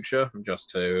the future just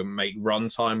to make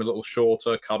runtime a little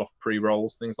shorter, cut off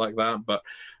pre-rolls, things like that. But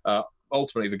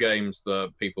ultimately, the games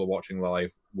that people are watching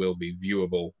live will be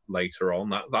viewable later on.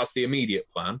 That's the immediate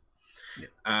plan. Yeah.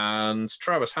 And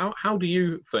Travis, how do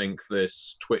you think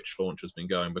this Twitch launch has been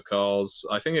going? Because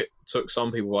I think it took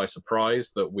some people by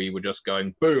surprise that we were just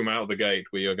going boom out of the gate.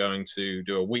 We are going to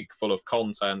do a week full of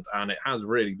content, and it has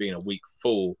really been a week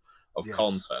full of Yes.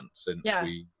 content since Yeah.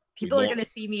 we People are launched. going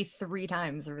to see me 3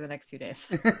 times over the next 2 days.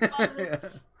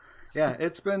 Yeah,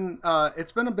 it's been a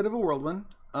bit of a whirlwind.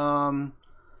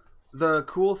 The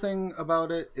cool thing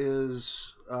about it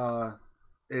is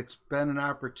it's been an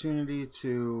opportunity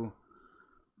to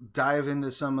dive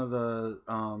into some of the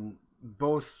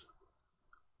both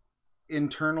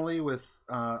internally with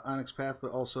Onyx Path,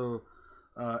 but also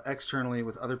externally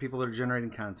with other people that are generating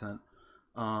content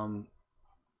um,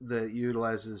 that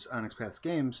utilizes Onyx Path's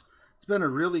games. It's been a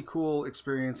really cool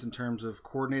experience in terms of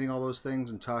coordinating all those things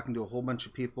and talking to a whole bunch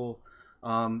of people.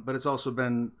 But it's also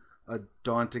been a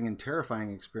daunting and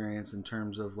terrifying experience in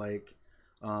terms of like,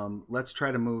 let's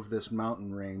try to move this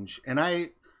mountain range. And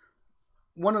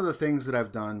one of the things that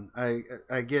I've done,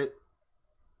 I get,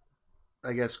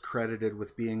 I guess, credited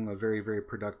with being a very, very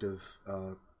productive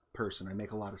person. I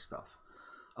make a lot of stuff.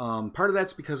 Part of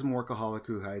that's because I'm a workaholic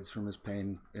who hides from his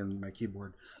pain in my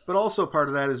keyboard, but also part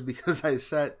of that is because I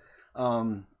set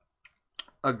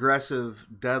aggressive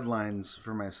deadlines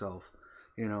for myself.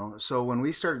 So when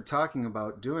we started talking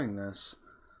about doing this,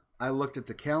 I looked at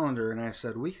the calendar and I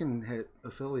said, we can hit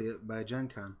affiliate by Gen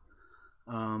Con.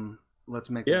 Let's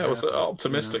make Yeah, that it was an happen,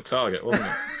 optimistic target, wasn't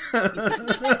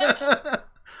it?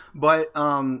 But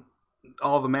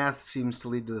all the math seems to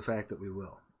lead to the fact that we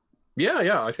will. it?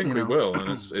 Yeah, I think we will, and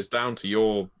it's down to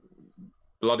your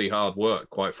bloody hard work,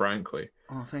 quite frankly.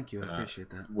 Oh, thank you. I appreciate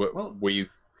that.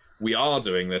 We are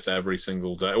doing this every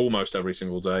single day, almost every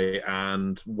single day.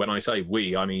 And when I say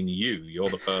we, I mean you.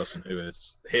 You're the person who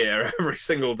is here every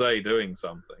single day doing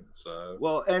something. So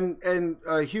well, and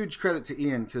a huge credit to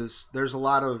Ian because there's a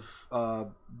lot of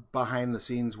behind the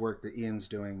scenes work that Ian's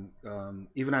doing,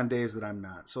 even on days that I'm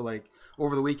not. So like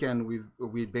over the weekend,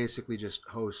 we basically just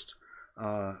host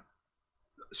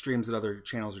streams that other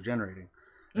channels are generating,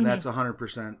 and that's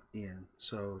 100% Ian.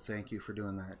 So thank you for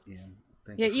doing that, Ian.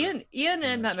 Thank Yeah, you Ian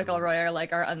and Matt extra work. McElroy are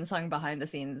like our unsung behind the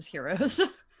scenes heroes.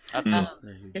 That's Um,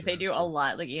 They're huge because they do a too.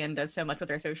 lot. Like Ian does so much with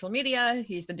their social media.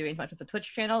 He's been doing so much with the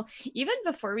Twitch channel. Even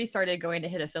before we started going to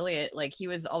hit affiliate, like he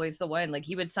was always the one. Like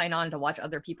he would sign on to watch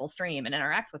other people stream and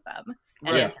interact with them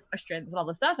and Right. answer questions and all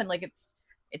this stuff. And like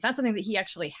it's not something that he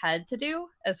actually had to do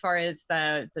as far as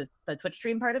the Twitch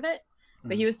stream part of it,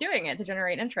 but he was doing it to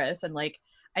generate interest. And like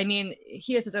I mean,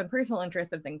 he has his own personal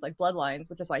interest in things like bloodlines,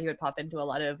 which is why he would pop into a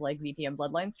lot of like VPN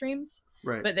bloodline streams.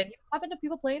 Right. But then you pop into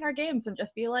people playing our games and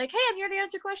just be like, "Hey, I'm here to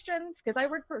answer questions because I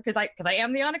work for because I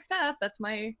am the Onyx Path. That's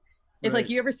my." If like Right.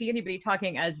 you ever see anybody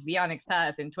talking as the Onyx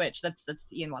Path in Twitch, that's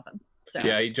Ian Watson. So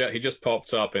Yeah, he just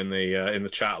popped up in the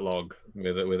chat log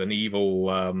with an evil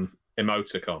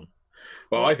emoticon.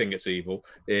 Well, I think it's evil.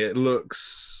 It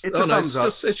looks. It's a thumbs up.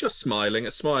 It's just smiling.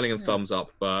 It's smiling and Yeah. thumbs up.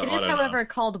 But it I is, don't know. however,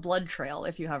 called Blood Trail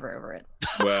if you hover over it.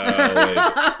 Well, there you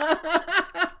go.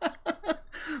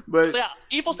 But yeah,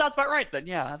 evil sounds about right then.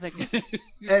 Yeah, I think.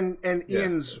 and Yeah,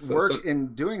 Ian's so- work so-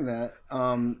 in doing that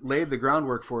laid the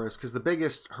groundwork for us, because the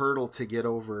biggest hurdle to get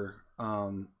over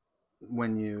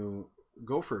when you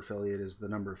go for affiliate is the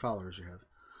number of followers you have.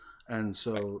 And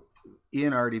so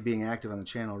Ian already being active on the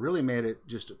channel really made it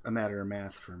just a matter of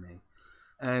math for me.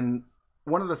 And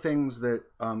one of the things that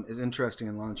is interesting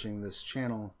in launching this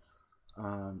channel,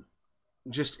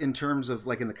 just in terms of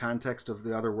like in the context of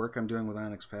the other work I'm doing with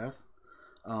Onyx Path,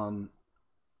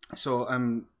 so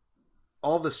I'm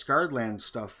all the Scarred Lands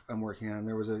stuff I'm working on.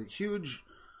 There was a huge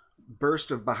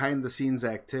burst of behind the scenes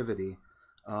activity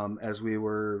as we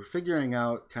were figuring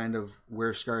out kind of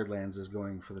where Scarred Lands is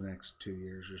going for the next 2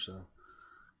 years or so.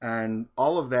 And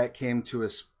all of that came to a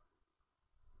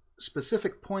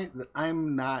specific point that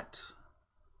I'm not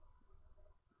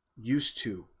used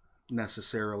to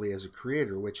necessarily as a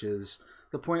creator, which is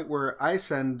the point where I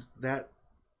send that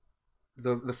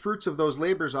the fruits of those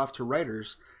labors off to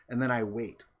writers, and then I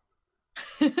wait.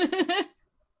 And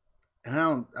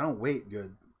I don't wait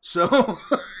good. So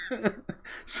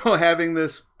so having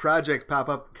this project pop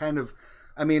up kind of,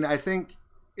 I mean, I think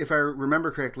if I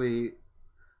remember correctly,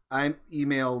 I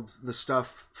emailed the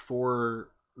stuff for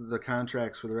the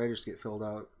contracts for the writers to get filled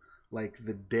out like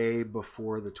the day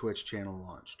before the Twitch channel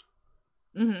launched.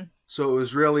 Mm-hmm. So it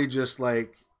was really just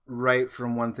like right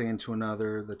from one thing into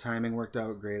another. The timing worked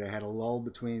out great. I had a lull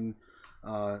between,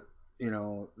 then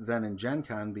and Gen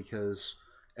Con, because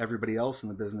everybody else in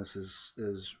the business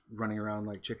is running around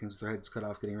like chickens with their heads cut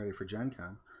off getting ready for Gen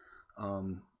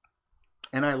Con.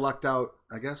 And I lucked out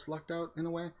in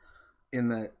a way, in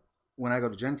that when I go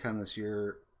to Gen Con this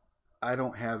year, I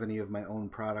don't have any of my own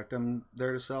product I'm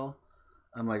there to sell.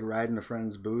 I'm like riding a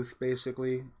friend's booth,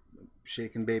 basically,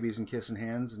 shaking babies and kissing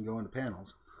hands and going to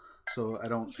panels. So I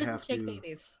don't have shake to.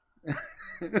 babies.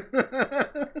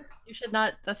 You should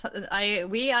not.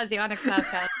 We as the Onyx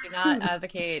Podcast do not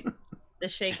advocate the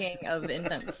shaking of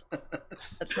infants.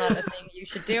 That's not a thing you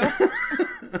should do.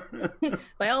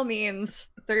 By all means,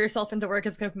 throw yourself into work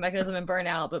as a coping mechanism and burn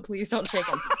out, but please don't shake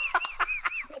infants.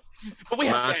 But we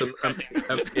have Imagine,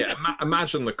 standards, right?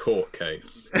 imagine the court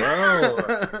case. Well,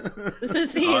 This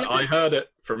is the. I heard it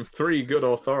from 3 good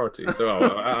authorities,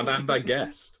 and I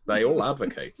guessed they all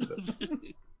advocated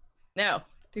it. No,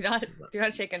 do not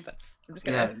shake infants. I'm just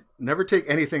gonna. Yeah, never take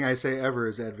anything I say ever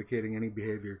as advocating any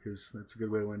behavior, because that's a good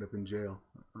way to end up in jail.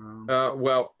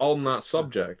 Well, on that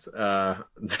subject,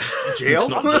 Jail?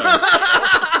 not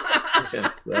jail.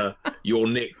 Yes, you're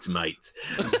nicked, mate.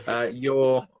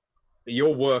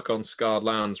 Your work on Scarred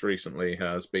Lands recently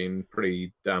has been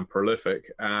pretty damn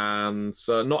prolific, and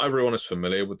not everyone is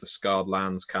familiar with the Scarred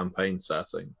Lands campaign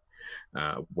setting,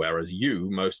 whereas you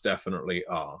most definitely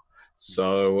are.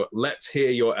 So let's hear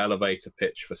your elevator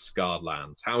pitch for Scarred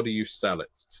Lands. How do you sell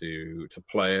it to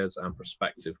players and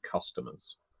prospective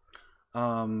customers?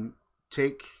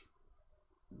 Take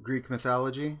Greek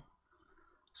mythology,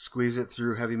 squeeze it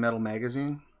through Heavy Metal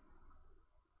Magazine,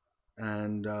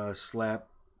 and slap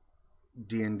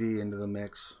D&D into the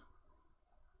mix.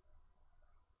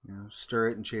 Stir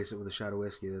it and chase it with a shot of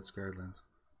whiskey. That's Scarred Lands.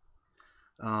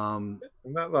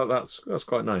 That's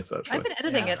quite nice, actually. I've been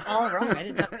editing it all wrong. I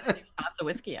didn't have to do shots of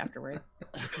whiskey afterward.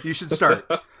 You should start.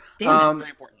 Damn, This is very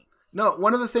important. No,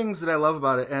 one of the things that I love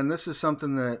about it, and this is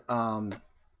something that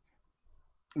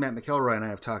Matt McElroy and I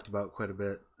have talked about quite a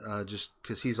bit, just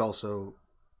because he's also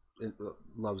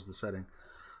loves the setting,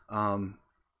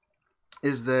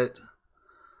 is that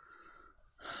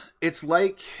it's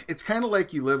kind of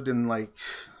like you lived in, like,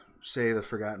 say, the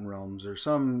Forgotten Realms or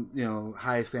some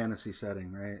high fantasy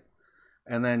setting, right?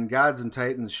 And then gods and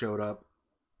titans showed up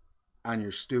on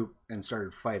your stoop and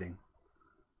started fighting,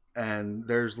 and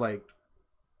there's like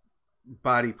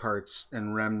body parts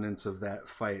and remnants of that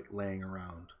fight laying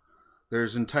around.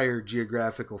 There's entire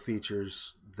geographical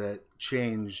features that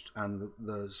changed on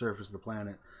the surface of the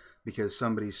planet because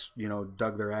somebody's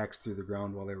dug their axe through the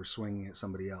ground while they were swinging at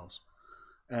somebody else,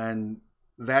 and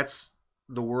that's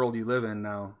the world you live in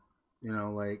now.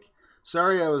 Like,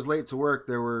 sorry I was late to work.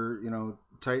 There were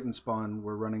Titan spawn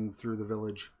were running through the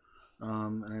village,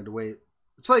 and I had to wait.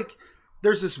 It's like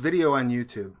there's this video on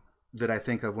YouTube that I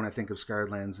think of when I think of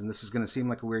Scarred Lands, and this is going to seem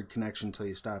like a weird connection until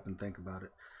you stop and think about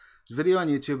it. There's a video on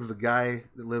YouTube of a guy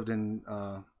that lived in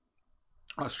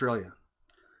Australia,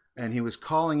 and he was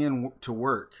calling in to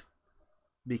work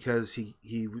because he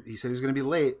said he was going to be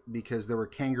late because there were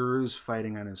kangaroos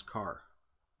fighting on his car.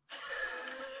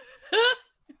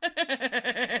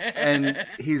 And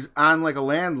he's on like a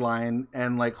landline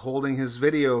and like holding his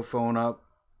video phone up,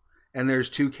 and there's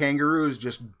two kangaroos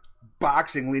just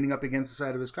boxing leaning up against the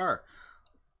side of his car.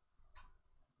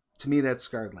 To me, that's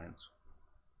Scarred Lands.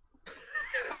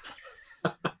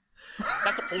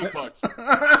 That's a full quote.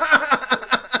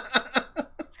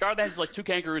 Scarred Lands is like two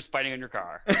kangaroos fighting on your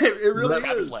car. It really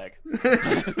Travis is. Leg.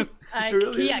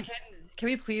 Really yeah, is. can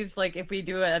we please, like, if we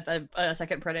do a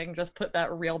second printing, just put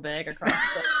that real big across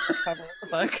the cover of the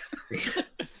book?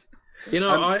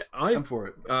 I'm for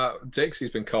it.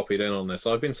 Dixie's been copied in on this.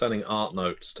 I've been sending art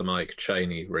notes to Mike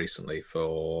Cheney recently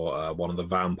for one of the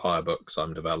vampire books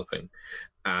I'm developing.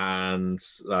 And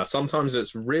sometimes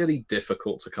it's really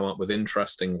difficult to come up with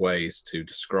interesting ways to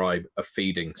describe a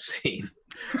feeding scene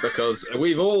because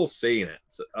we've all seen it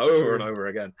over and over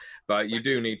again. But you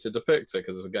do need to depict it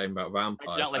because it's a game about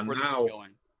vampires. Not like and where this is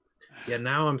going.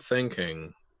 now I'm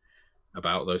thinking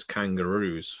about those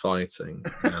kangaroos fighting,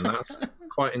 and that's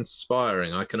quite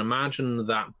inspiring. I can imagine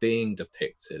that being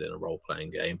depicted in a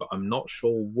role-playing game, but I'm not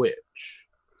sure which.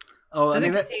 Oh,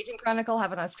 Doesn't Contagion Chronicle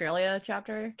have an Australia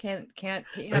chapter? Can't you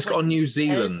It's have, got a like, New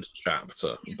Zealand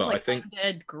chapter, but like, I think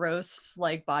dead, gross,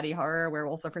 like, body horror,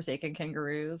 werewolf of forsaken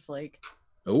kangaroos, like.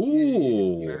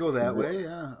 ooh, go that way,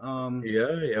 yeah. I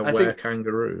where think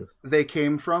kangaroos? they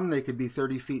could be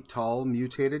 30 feet tall,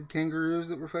 mutated kangaroos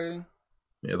that were fighting.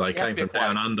 Yeah, they came from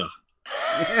down under.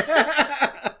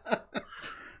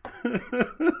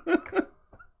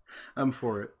 I'm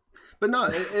for it, but no,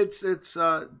 it's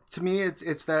to me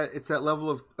it's that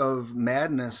level of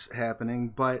madness happening.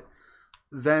 But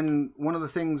then one of the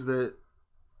things that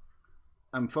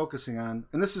I'm focusing on,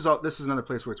 and this is another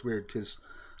place where it's weird because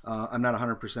I'm not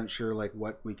 100% sure like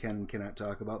what we can and cannot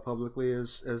talk about publicly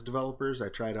as developers. I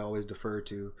try to always defer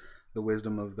to the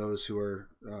wisdom of those who are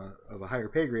of a higher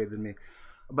pay grade than me.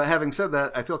 But having said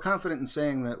that, I feel confident in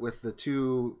saying that with the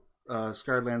two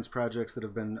Scarred Lands projects that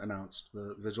have been announced,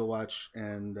 the Vigil Watch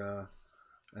and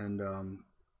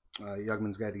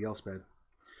Yugman's Guide to Yelspad,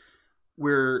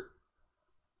 we're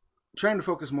trying to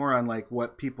focus more on like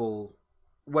what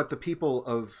the people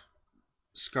of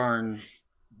Skarn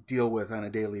deal with on a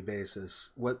daily basis,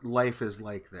 what life is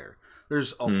like there.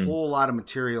 There's a whole lot of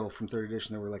material from third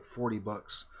edition. There were like 40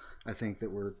 books, I think,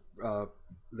 that were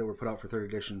put out for third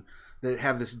edition that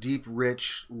have this deep,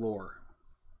 rich lore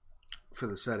for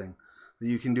the setting that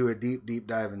you can do a deep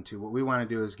dive into. What we want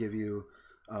to do is give you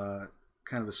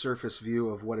kind of a surface view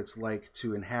of what it's like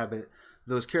to inhabit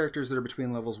those characters that are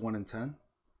between levels 1 and 10,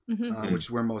 which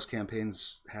is where most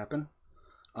campaigns happen.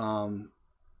 And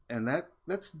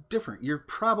that's different. You're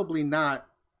probably not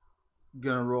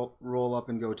gonna roll up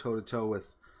and go toe to toe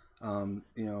with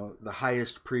the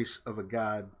highest priest of a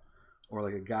god or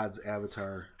like a god's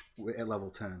avatar at level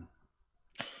 10.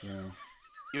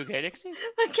 You okay, Dixie?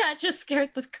 The cat just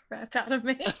scared the crap out of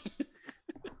me.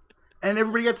 And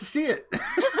everybody got to see it.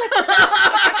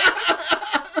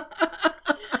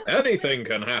 Anything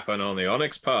can happen on the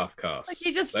Onyx Pathcast. Like,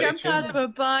 he just jumped out of a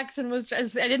box and I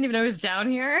didn't even know he was down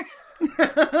here.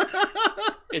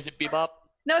 Is it Bebop?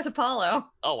 No, it's Apollo.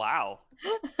 Oh, wow.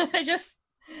 I just...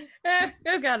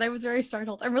 oh god, I was very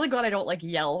startled. I'm really glad I don't, like,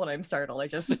 yell when I'm startled. I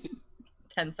just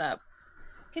tense up.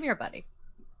 Come here, buddy.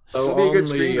 So be a good on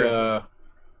screen the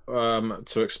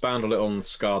to expand a little on the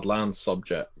Scarred Land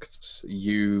subject,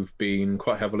 you've been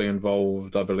quite heavily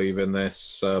involved, I believe, in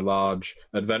this large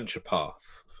adventure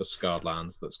path for Scarred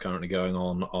Lands that's currently going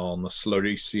on the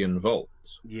Slorisian Vault.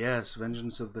 Yes,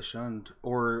 Vengeance of the Shunned,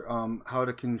 or how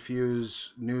to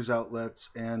confuse news outlets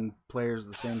and players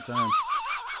at the same time.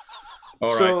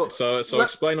 All right, so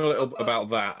explain a little about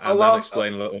that, and then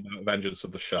explain a little about Vengeance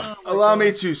of the Shunned. Allow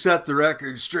me to set the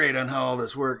record straight on how all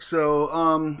this works.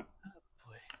 So,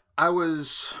 I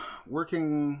was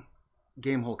working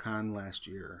Gamehole Con last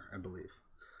year, I believe,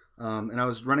 and I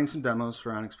was running some demos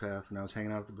for Onyx Path, and I was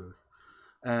hanging out at the booth,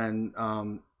 and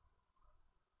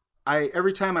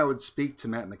every time I would speak to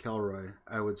Matt McElroy,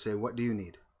 I would say, "What do you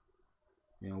need?"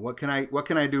 what can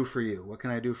I do for you? What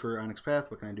can I do for Onyx Path?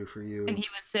 What can I do for you? And he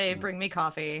would say, "Bring me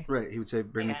coffee." Right. He would say,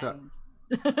 "Bring me coffee.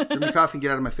 And Bring me coffee and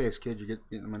get out of my face, kid. You're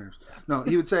getting on my nerves." No,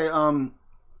 he would say,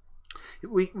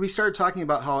 we started talking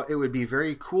about how it would be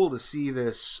very cool to see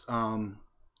this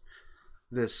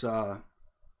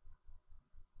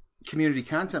community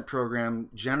content program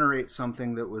generate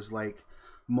something that was like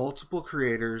multiple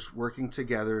creators working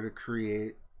together to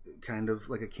create kind of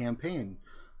like a campaign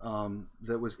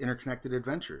that was interconnected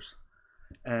adventures.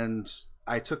 And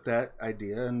I took that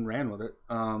idea and ran with it.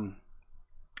 And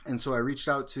so I reached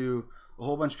out to a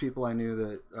whole bunch of people I knew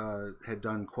that had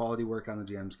done quality work on the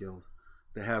DMs Guild,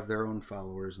 that have their own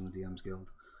followers in the DMs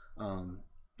Guild,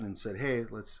 and said, "Hey,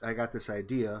 I got this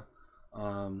idea.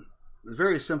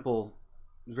 Very simple,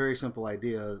 very simple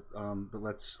idea, but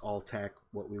let's all tack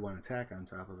what we want to tack on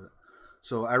top of it."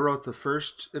 So I wrote the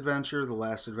first adventure, the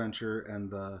last adventure,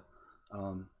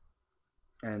 um,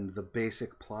 and the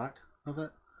basic plot of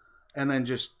it, and then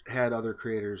just had other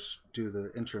creators do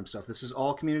the interim stuff. This is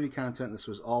all community content. This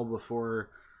was all before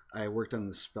I worked on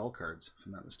the spell cards, if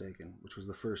I'm not mistaken, which was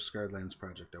the first Scarred Lands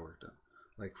project I worked on,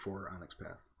 like for Onyx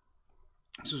Path.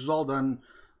 So this was all done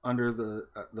under the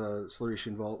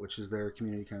Sluritian Vault, which is their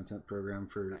community content program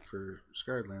for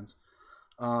Scarred Lands.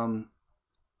 Um,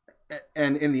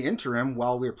 and in the interim,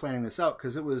 while we were planning this out,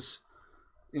 because it was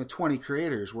 20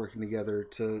 creators working together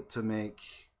to make,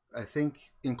 I think,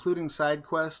 including side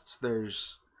quests,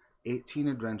 there's 18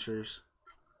 adventures,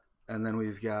 and then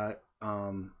we've got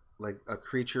like a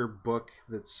creature book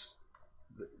that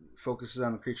focuses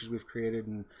on the creatures we've created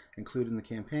and included in the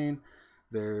campaign.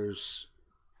 There's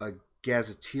a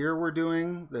gazetteer we're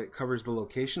doing that covers the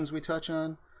locations we touch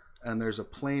on, and there's a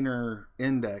planar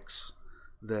index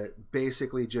that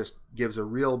basically just gives a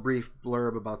real brief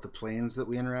blurb about the planes that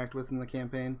we interact with in the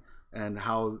campaign and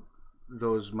how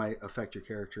those might affect your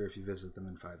character if you visit them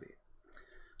in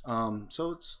 5e.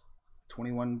 So it's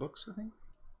 21 books, I think.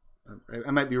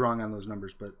 I might be wrong on those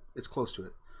numbers, but it's close to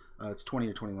it. It's 20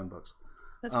 or 21 books.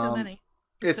 that's so many.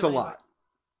 It's so a many lot.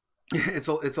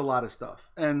 It's a lot of stuff,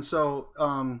 and so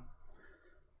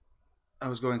I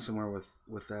was going somewhere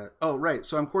with that. Oh, right.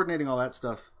 So I'm coordinating all that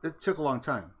stuff. It took a long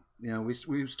time.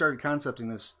 We started concepting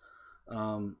this.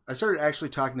 I started actually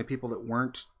talking to people that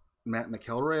weren't Matt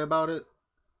McElroy about it.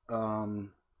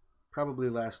 Probably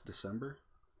last December.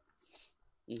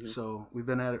 Mm-hmm. So we've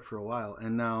been at it for a while,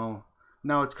 and now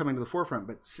it's coming to the forefront.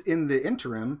 But in the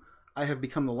interim, I have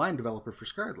become the line developer for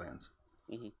Scarred Lands.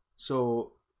 Mm-hmm.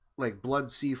 So, like Blood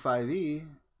C5e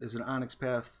is an Onyx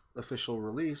Path official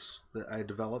release that I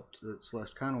developed, that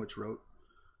Celeste Conowitz wrote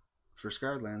for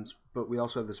Scarred Lands. But we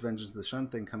also have this Vengeance of the Shun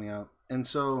thing coming out, and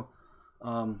so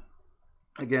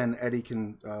again, Eddie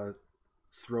can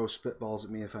throw spitballs at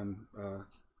me if I'm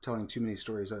telling too many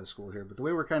stories out of school here. But the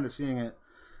way we're kind of seeing it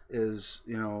is,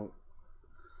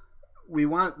 we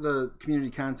want the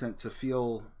community content to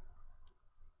feel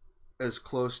as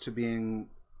close to being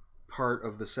part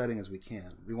of the setting as we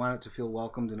can. We want it to feel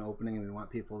welcomed and opening, and we want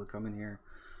people to come in here,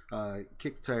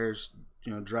 kick the tires,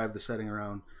 drive the setting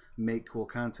around, make cool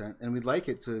content, and we'd like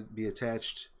it to be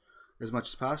attached as much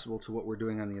as possible to what we're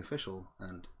doing on the official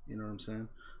end. You know what I'm saying?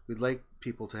 We'd like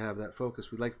people to have that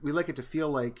focus. We'd like it to feel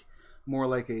like more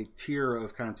like a tier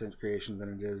of content creation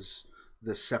than it is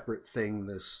this separate thing,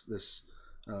 this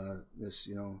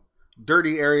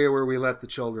dirty area where we let the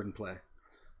children play.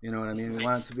 You know what I mean? We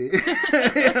want it to be,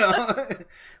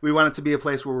 we want it to be a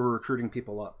place where we're recruiting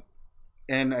people up.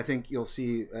 And I think you'll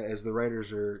see as the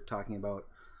writers are talking about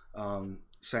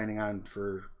signing on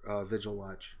for Vigil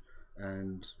Watch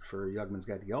and for Yugman's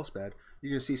Guide to Gelspad,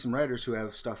 you're going to see some writers who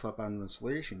have stuff up on the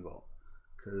Solarian Vault,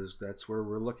 because that's where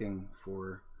we're looking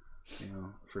for,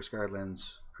 for Scarred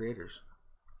Lands creators.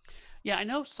 Yeah, I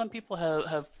know some people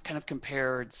have kind of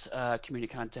compared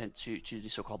community content to the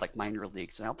so-called like minor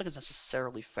leagues, and I don't think it's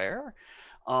necessarily fair.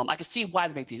 I can see why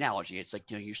they make the analogy. It's like,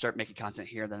 you start making content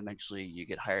here, then eventually you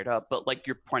get hired up. But like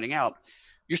you're pointing out,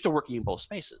 you're still working in both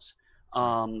spaces.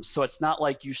 So it's not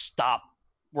like you stop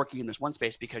working in this one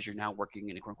space because you're now working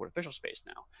in a quote unquote official space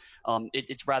now.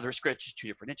 It's rather just two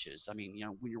different niches. I mean,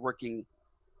 when you're working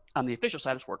on the official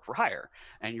side, it's work for hire,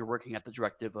 and you're working at the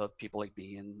directive of people like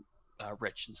me and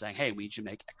Rich and saying, hey, we need you to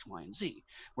make X, Y, and Z.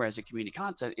 Whereas in community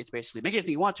content, it's basically make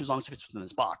anything you want to as long as it fits within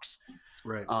this box.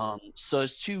 Right. So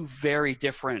it's two very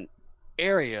different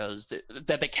areas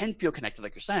that they can feel connected,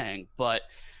 like you're saying, but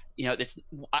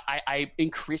I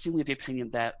increasingly have the opinion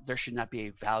that there should not be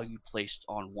a value placed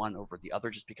on one over the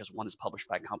other just because one is published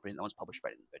by a company and the one's published by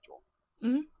an individual.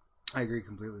 Mm-hmm. I agree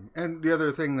completely. And the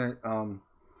other thing that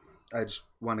I just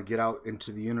want to get out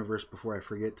into the universe before I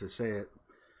forget to say it,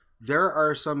 there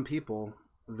are some people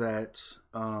that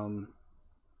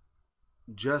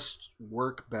just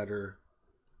work better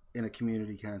in a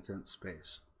community content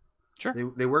space. Sure.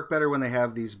 They work better when they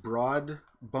have these broad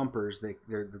bumpers that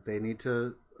they need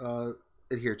to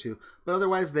adhere to, but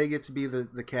otherwise they get to be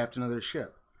the captain of their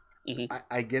ship. Mm-hmm.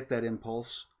 I get that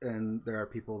impulse, and there are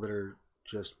people that are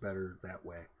just better that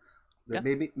way. That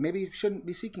Yeah. maybe shouldn't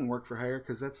be seeking work for hire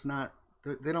because that's not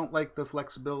they don't like the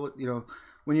flexibility. You know,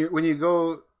 when you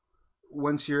go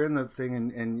once you're in the thing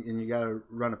and you got to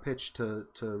run a pitch to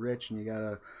Rich and you got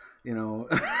to, you know,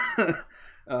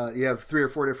 you have 3 or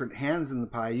 4 different hands in the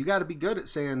pie. You got to be good at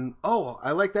saying, "Oh,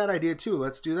 I like that idea too.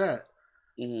 Let's do that."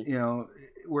 Mm-hmm. You know,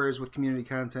 whereas with community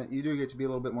content, you do get to be a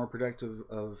little bit more protective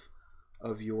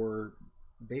of your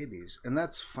babies, and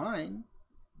that's fine.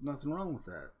 Nothing wrong with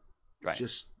that. Right.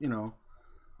 Just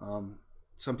um,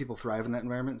 some people thrive in that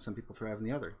environment, and some people thrive in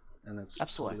the other, and that's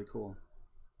Absolutely. totally cool.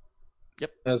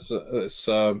 Yep. It's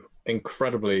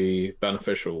incredibly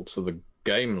beneficial to the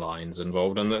game lines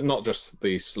involved, and not just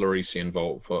the Slurisi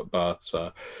involved, but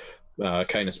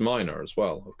Canis Minor as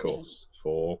well, of course,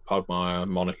 for Pugmire,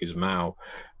 Monarchies of Mao.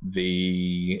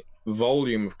 The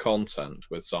volume of content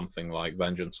with something like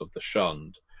Vengeance of the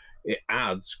Shunned, it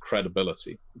adds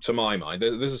credibility to my mind.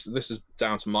 This is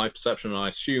down to my perception, and I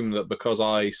assume that because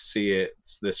I see it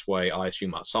this way, I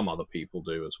assume that some other people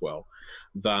do as well.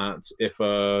 That if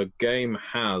a game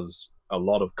has a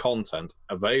lot of content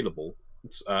available,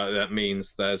 that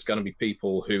means there's going to be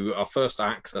people who are first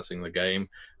accessing the game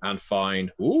and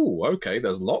find, ooh, okay,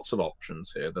 there's lots of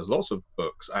options here. There's lots of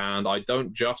books, and I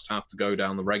don't just have to go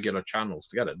down the regular channels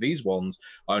to get it. These ones,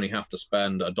 I only have to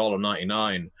spend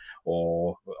 $1.99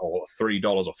 or $3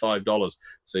 or $5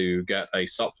 to get a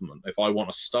supplement. If I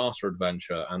want a starter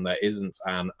adventure and there isn't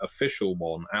an official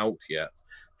one out yet,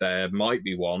 there might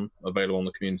be one available on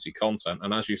the community content.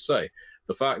 And as you say,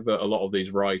 the fact that a lot of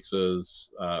these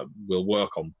writers will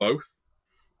work on both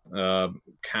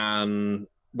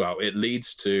it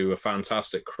leads to a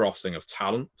fantastic crossing of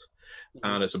talent,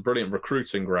 and it's a brilliant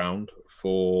recruiting ground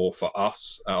for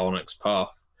us at Onyx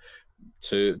Path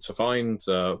to find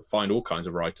all kinds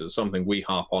of writers. Something we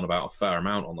harp on about a fair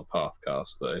amount on the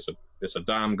Pathcast. That it's a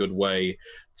damn good way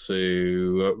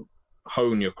to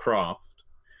hone your craft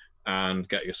and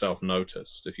get yourself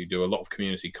noticed. If you do a lot of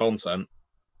community content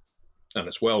and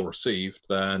it's well received,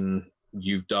 then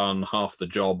you've done half the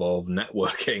job of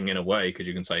networking in a way, because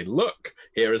you can say, look,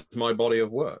 here is my body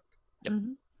of work. Yep.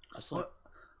 Absolutely. Well,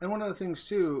 and one of the things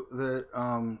too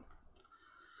that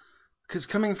because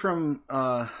coming from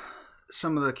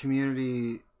some of the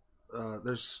community,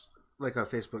 there's like a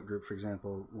Facebook group, for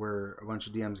example, where a bunch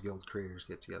of DMs Guild creators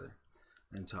get together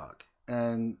and talk.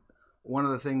 And one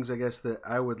of the things I guess that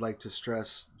I would like to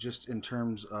stress, just in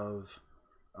terms of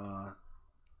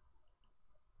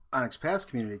Onyx Pass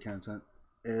community content,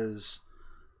 is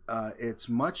it's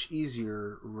much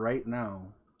easier right now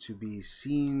to be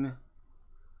seen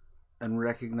and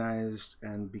recognized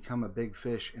and become a big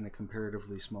fish in a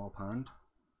comparatively small pond.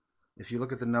 If you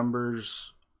look at the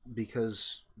numbers,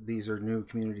 because these are new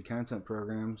community content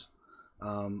programs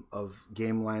of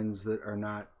game lines that are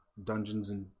not Dungeons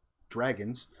and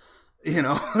Dragons, you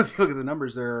know, if you look at the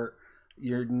numbers,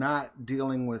 you're not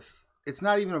dealing with. It's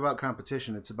not even about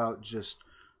competition. It's about just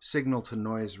signal to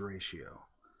noise ratio.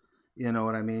 You know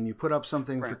what I mean? You put up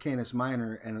something for Canis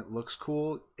Minor and it looks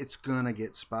cool, it's gonna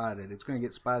get spotted. It's gonna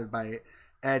get spotted by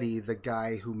Eddie, the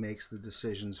guy who makes the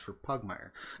decisions for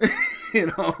Pugmire. You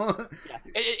know?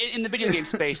 Yeah. In the video game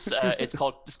space, it's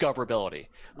called discoverability.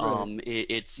 Right.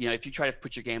 It's, you know, if you try to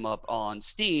put your game up on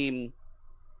Steam,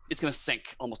 it's going to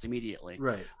sync almost immediately.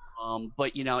 Right.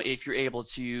 But you know, if you're able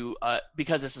to,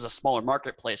 because this is a smaller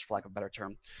marketplace, for lack of a better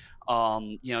term,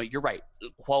 you know, you're right.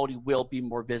 Quality will be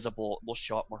more visible, will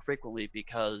show up more frequently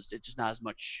because it's just not as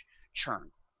much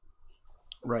churn.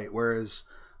 Right. Whereas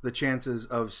the chances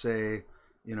of, say,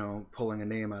 you know, pulling a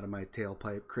name out of my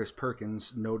tailpipe, Chris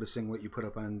Perkins, noticing what you put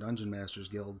up on Dungeon Masters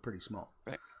Guild, pretty small.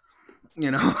 Right. You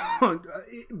know,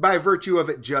 by virtue of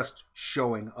it just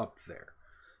showing up there.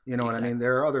 You know what I mean?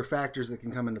 There are other factors that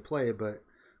can come into play, but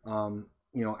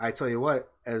you know, I tell you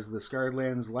what, as the Scarred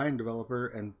Lands line developer,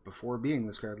 and before being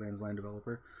the Scarred Lands line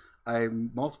developer, I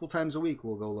multiple times a week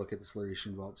will go look at the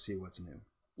Slurration Vault to see what's new.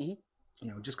 Mm-hmm.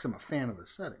 You know, just because I'm a fan of the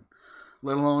setting,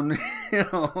 let alone you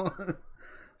know.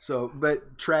 So,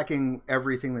 but tracking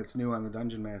everything that's new on the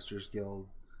Dungeon Masters Guild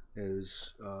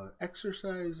is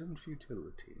exercise in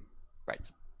futility.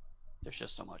 Right. There's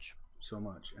just so much. So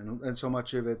much, and so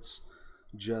much of it's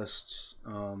just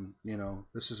you know,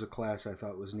 this is a class I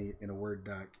thought was neat in a Word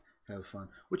doc. Have fun,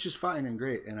 which is fine and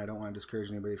great, and I don't want to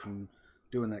discourage anybody from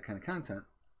doing that kind of content.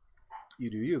 You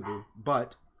do you, boo.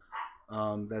 But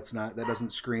That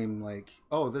doesn't scream like,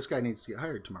 oh, this guy needs to get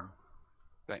hired tomorrow.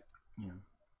 Right. Yeah.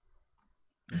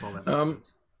 If all that makes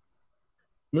sense.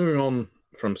 Moving on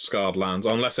from Scarred Lands,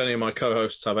 unless any of my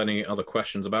co-hosts have any other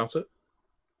questions about it.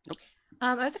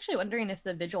 I was actually wondering if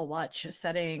the Vigil Watch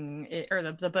setting or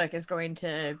the book is going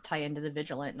to tie into the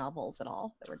Vigilant novels at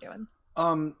all that we're doing.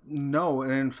 No,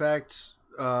 and in fact,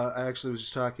 I actually was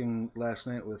just talking last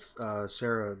night with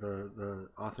Sarah, the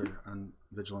author on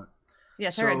Vigilant. Yeah,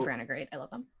 Sarah and Fran are great. I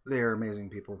love them. They are amazing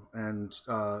people, and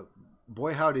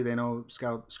boy howdy, they know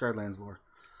Scarred Lands lore.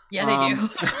 Yeah, they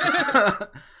do.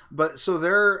 But so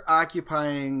they're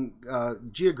occupying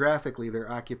geographically,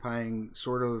 they're occupying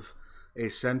sort of a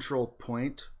central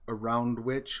point around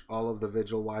which all of the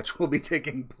Vigil Watch will be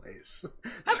taking place.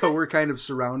 Okay. So we're kind of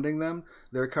surrounding them.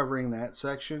 They're covering that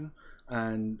section,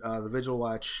 and the Vigil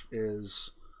Watch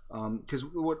is because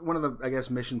one of the, I guess,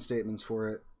 mission statements for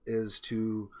it is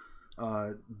to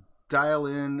dial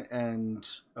in and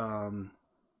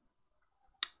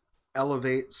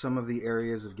elevate some of the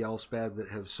areas of Gelspad that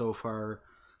have so far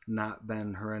not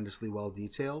been horrendously well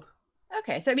detailed.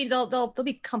 Okay, so I mean they'll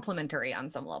be complementary on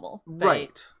some level.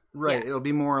 Right. Yeah. It'll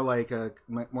be more like a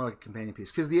companion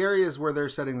piece because the areas where they're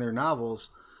setting their novels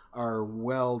are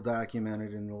well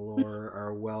documented in the lore,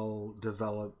 are well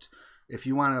developed. If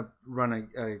you want to run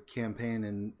a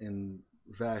campaign in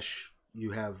Vesh,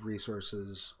 you have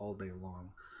resources all day long.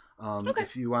 Okay.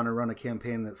 If you want to run a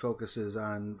campaign that focuses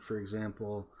on, for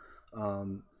example,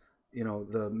 the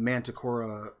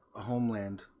Manticora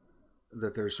homeland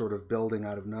that they're sort of building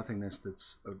out of nothingness,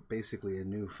 that's basically a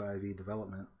new 5e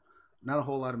development, not a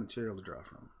whole lot of material to draw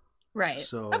from. Right.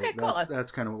 So okay,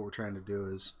 that's kind of what we're trying to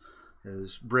do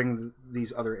is bring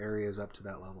these other areas up to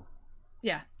that level.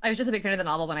 Yeah, I was just a big fan of the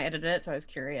novel when I edited it, so I was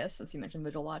curious. Since you mentioned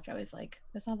Vigil Watch, I was like,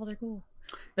 those novels are cool.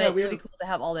 But it'd be cool to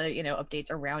have all the updates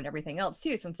around everything else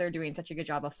too, since they're doing such a good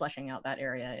job of fleshing out that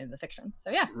area in the fiction.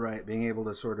 So yeah, right, being able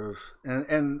to sort of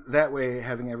and that way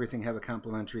having everything have a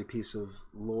complementary piece of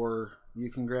lore you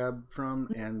can grab from,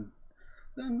 and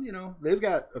then they've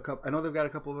got a couple. I know they've got a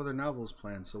couple of other novels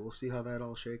planned, so we'll see how that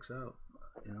all shakes out.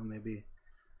 Maybe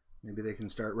they can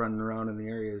start running around in the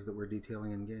areas that we're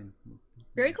detailing in game.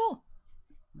 Very cool.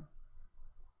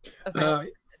 That's my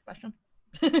question.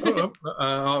 I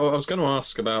was going to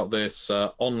ask about this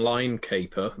online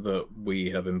caper that we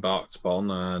have embarked upon,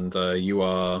 and you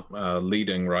are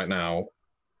leading right now,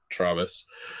 Travis.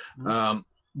 Mm-hmm.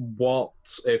 What,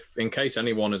 if in case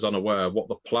anyone is unaware, what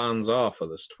the plans are for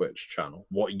this Twitch channel,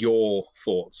 what your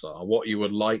thoughts are, what you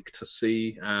would like to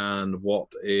see, and what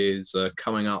is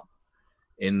coming up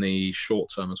in the short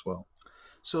term as well.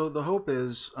 So the hope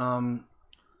is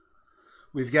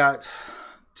we've got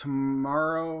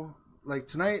tomorrow, like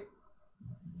tonight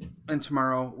and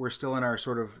tomorrow, we're still in our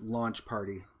sort of launch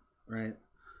party, right?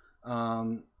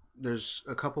 There's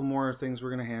a couple more things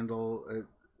we're going to handle.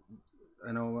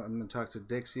 I know I'm going to talk to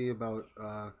Dixie about,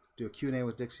 do a Q&A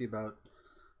with Dixie about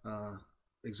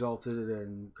Exalted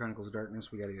and Chronicles of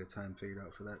Darkness. We got to get a time figured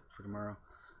out for that for tomorrow.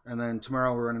 And then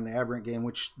tomorrow we're running the Aberrant game,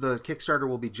 which the Kickstarter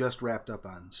will be just wrapped up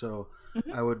on. So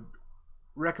I would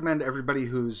recommend everybody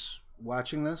who's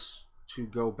watching this to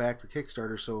go back to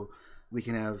Kickstarter so we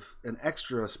can have an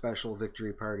extra special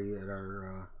victory party at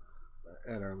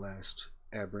our last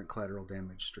Aberrant Collateral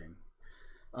Damage stream.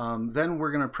 Then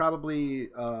we're going to probably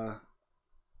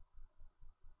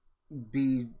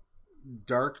be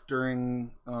dark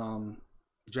during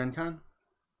Gen Con.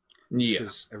 Yeah.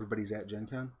 Because everybody's at Gen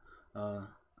Con.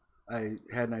 I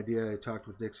had an idea I talked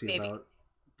with Dixie about.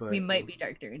 But we might be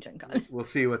dark during Gen Con. We'll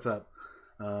see what's up.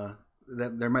 That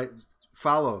there might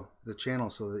follow the channel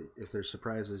so that if there's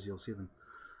surprises, you'll see them.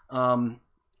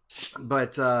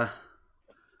 But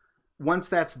once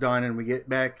that's done and we get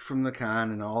back from the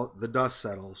con and all the dust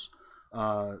settles,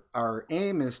 our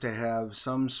aim is to have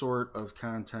some sort of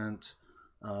content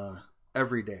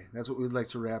every day. That's what we'd like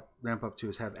to ramp up to,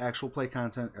 is have actual play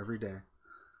content every day.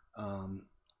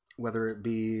 Whether it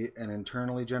be an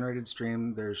internally generated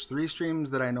stream, there's 3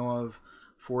 streams that I know of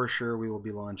for sure we will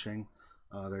be launching.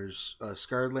 There's a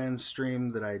Scarred Lands stream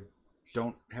that I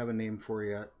don't have a name for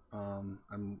yet.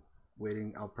 I'm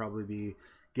waiting. I'll probably be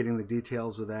getting the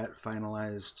details of that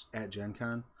finalized at Gen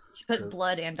Con. You put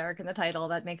Blood and Dark in the title.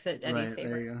 That makes it Eddie's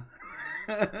favorite.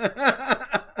 There you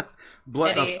go.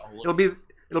 Blood. Eddie.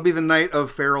 It'll be the night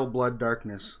of feral blood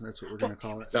darkness. That's what we're going to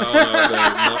call it.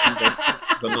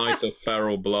 The night of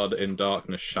feral blood in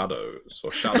darkness shadows,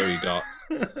 or shadowy dark.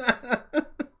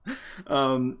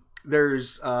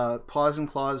 There's Paws and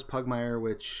Claws Pugmire,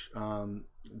 which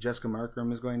Jessica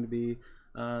Markram is going to be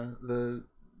the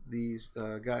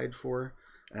guide for.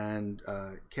 and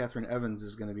Catherine Evans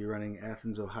is going to be running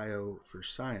Athens, Ohio for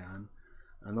Scion,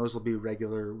 and those will be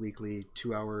regular weekly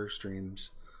 2-hour streams.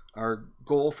 Our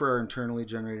goal for our internally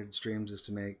generated streams is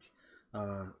to make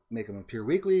them appear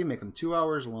weekly, make them 2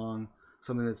 hours long,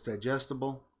 something that's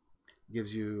digestible,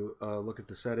 gives you a look at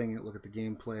the setting, a look at the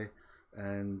gameplay,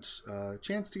 and a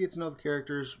chance to get to know the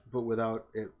characters, but without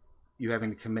you having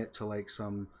to commit to like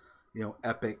some,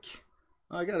 epic.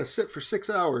 I got to sit for 6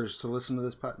 hours to listen to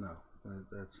this putt. No,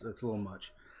 that's a little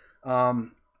much.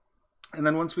 Um, and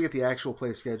then once we get the actual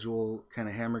play schedule kind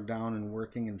of hammered down and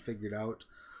working and figured out,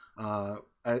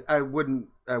 I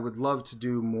would love to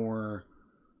do more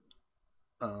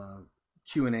uh,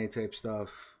 Q&A type stuff.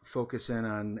 Focus in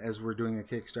on, as we're doing a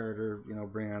Kickstarter,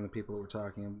 bring on the people that we're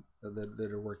talking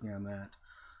that are working on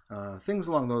that. Things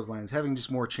along those lines. Having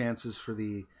just more chances for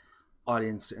the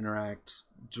audience to interact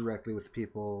directly with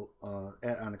people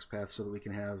at Onyx Path, so that we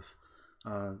can have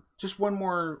just one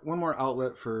more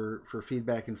outlet for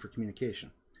feedback and for communication.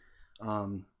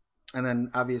 Um, and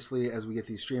then obviously, as we get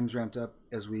these streams ramped up,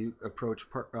 as we approach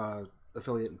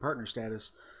affiliate and partner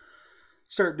status,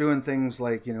 start doing things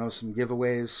like some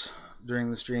giveaways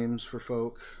during the streams for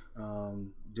folk,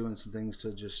 doing some things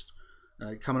to just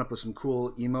coming up with some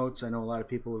cool emotes. I know a lot of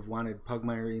people have wanted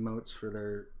Pugmire emotes for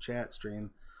their chat stream.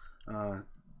 uh,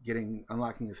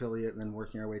 Unlocking affiliate and then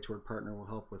working our way toward partner will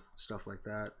help with stuff like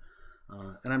that.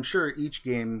 And I'm sure each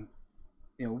game,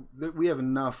 we have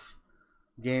enough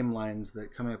game lines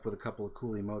that coming up with a couple of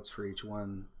cool emotes for each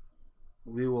one,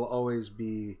 we will always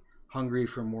be hungry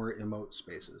for more emote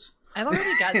spaces. I've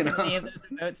already got so many of those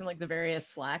emotes in like the various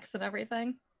Slacks and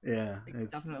everything. Yeah,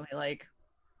 it's definitely like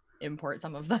import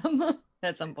some of them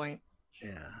at some point.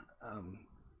 Yeah.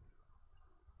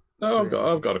 I've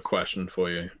got a question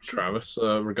for you, Travis,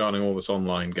 regarding all this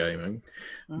online gaming.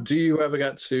 Mm-hmm. Do you ever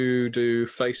get to do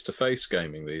face-to-face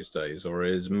gaming these days, or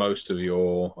is most of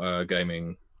your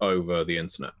gaming over the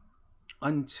internet?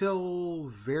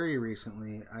 Until very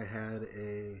recently, I had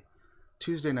a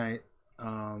Tuesday night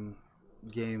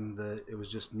game that it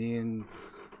was just me and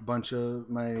a bunch of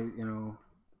my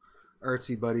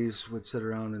artsy buddies would sit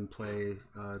around and play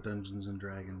Dungeons and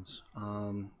Dragons.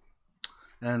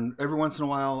 And every once in a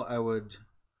while, I would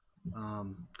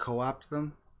co-opt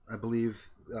them. I believe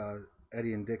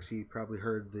Eddie and Dixie probably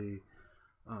heard the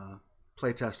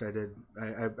playtest I did.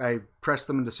 I pressed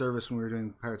them into service when we were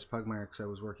doing Pirates of Pugmire because I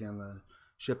was working on the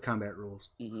ship combat rules.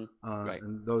 Mm-hmm. Right.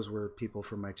 And those were people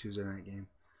from my Tuesday night game.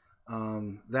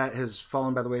 That has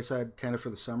fallen by the wayside kind of for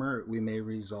the summer. We may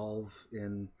resolve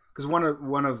in, because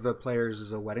one of the players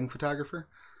is a wedding photographer,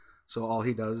 so all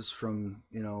he does from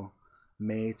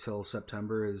May till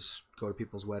September is go to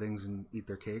people's weddings and eat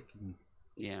their cake and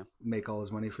make all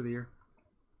his money for the year.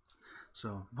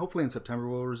 So hopefully in September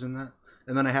we'll resume that.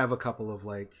 And then I have a couple of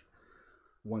like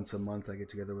once a month I get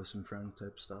together with some friends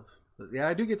type stuff. But yeah,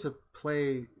 I do get to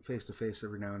play face to face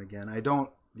every now and again. I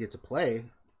don't get to play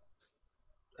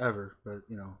ever, but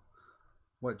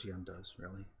what GM does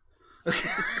really.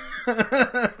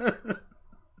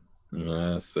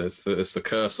 Yes, it's the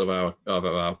curse of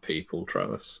our people,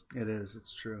 Travis. It is.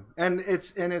 It's true, and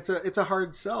it's a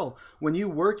hard sell when you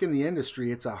work in the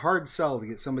industry. It's a hard sell to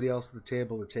get somebody else at the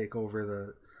table to take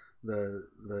over the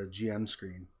GM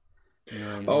screen. You know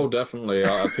what I mean? Oh, definitely.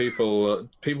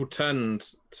 People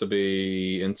tend to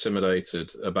be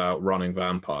intimidated about running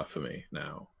Vampire for me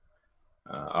now.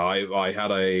 I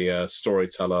had a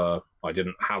storyteller. I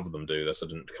didn't have them do this. I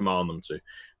didn't command them to,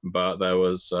 but there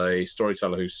was a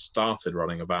storyteller who started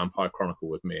running a Vampire Chronicle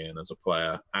with me and as a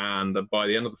player. And by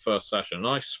the end of the first session, and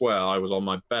I swear I was on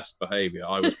my best behavior.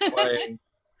 I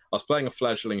was playing a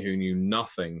fledgling who knew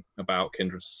nothing about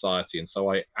Kindred Society, and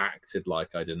so I acted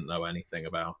like I didn't know anything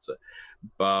about it.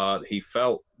 But he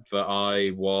felt that I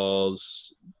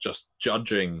was just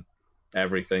judging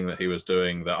everything that he was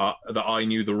doing, that I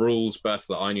knew the rules better,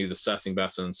 that I knew the setting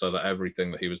better, and so that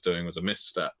everything that he was doing was a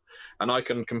misstep. And I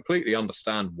can completely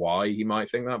understand why he might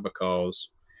think that, because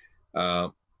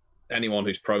anyone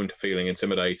who's prone to feeling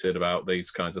intimidated about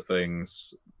these kinds of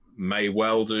things may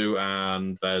well do,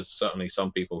 and there's certainly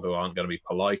some people who aren't going to be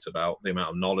polite about the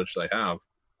amount of knowledge they have.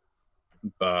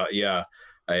 But yeah,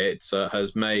 it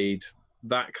has made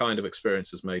that kind of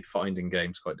experience has made finding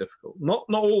games quite difficult. Not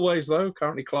always though.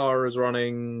 Currently, Clara is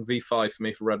running V5 for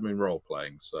me for Red Moon role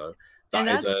playing, so that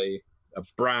is a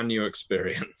brand new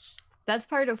experience. That's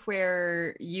part of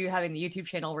where you having the YouTube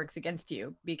channel works against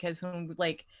you, because when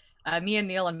me and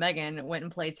Neil and Megan went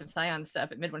and played some Scion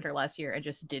stuff at Midwinter last year and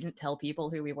just didn't tell people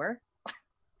who we were.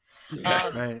 Yeah.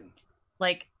 Right.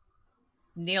 Like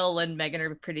Neil and Megan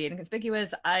are pretty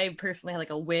inconspicuous. I personally had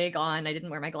like a wig on. I didn't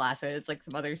wear my glasses, like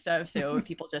some other stuff. So if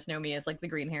people just know me as like the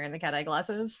green hair and the cat eye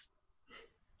glasses,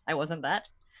 I wasn't that.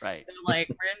 Right. So, like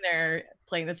we're in there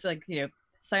playing this like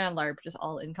Scion LARP just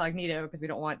all incognito because we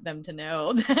don't want them to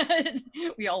know that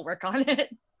we all work on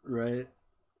it. Right.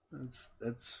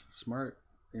 That's smart.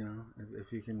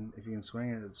 If you can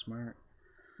swing it, it's smart.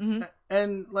 Mm-hmm.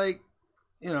 And like,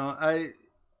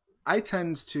 I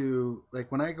tend to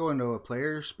like when I go into a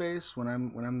player space when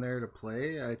I'm there to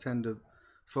play, I tend to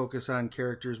focus on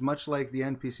characters much like the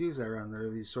NPCs that are on there.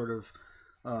 These sort of,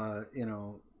 uh, you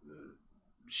know,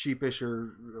 sheepish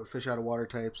or fish out of water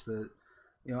types that,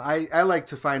 I like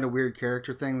to find a weird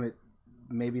character thing that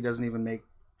maybe doesn't even make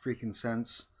freaking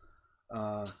sense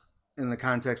uh, in the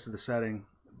context of the setting,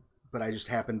 but I just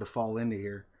happen to fall into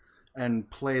here and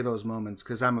play those moments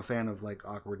because I'm a fan of like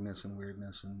awkwardness and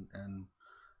weirdness and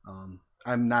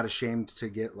I'm not ashamed to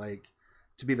get like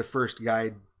to be the first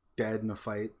guy dead in a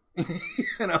fight.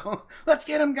 Let's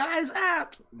get him, guys!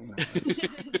 Out.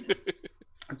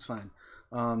 It's fine.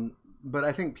 But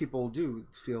I think people do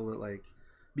feel that like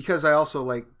because I also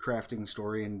like crafting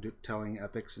story and telling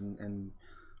epics and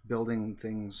building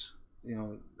things.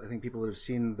 I think people that have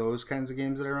seen those kinds of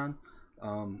games that I run,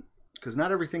 because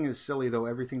not everything is silly, though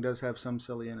everything does have some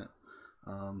silly in it.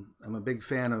 I'm a big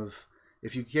fan of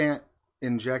if you can't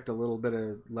inject a little bit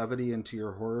of levity into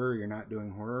your horror, you're not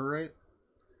doing horror right.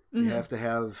 You Mm-hmm. have to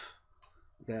have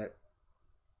that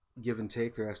give and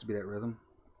take. There has to be that rhythm.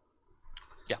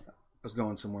 Yeah. I was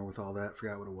going somewhere with all that.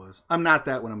 Forgot what it was. I'm not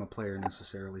that when I'm a player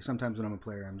necessarily. Sometimes when I'm a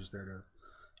player, I'm just there to,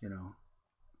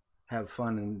 have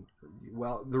fun and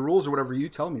the rules are whatever you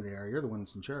tell me they are. You're the one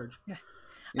that's in charge. Yeah.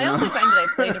 You I know? also find that I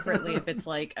play differently if it's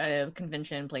like a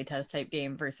convention playtest type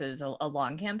game versus a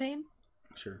long campaign.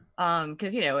 Sure.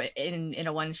 Because in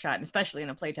a one shot, and especially in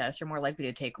a playtest, you're more likely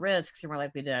to take risks. You're more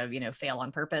likely to fail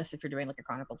on purpose if you're doing like a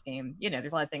Chronicles game.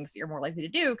 There's a lot of things that you're more likely to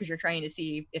do because you're trying to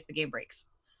see if the game breaks.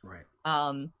 Right.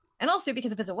 And also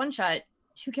because if it's a one shot,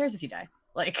 who cares if you die?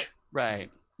 Like,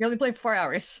 Right. you're only playing for 4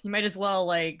 hours. You might as well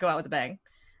like go out with a bang.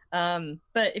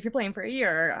 But if you're playing for a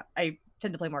year, I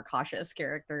tend to play more cautious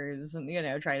characters and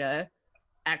try to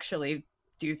actually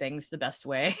do things the best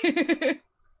way.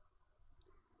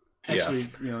 Actually,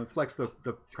 flex the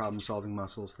problem solving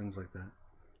muscles, things like that.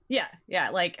 Yeah.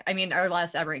 Like, I mean, our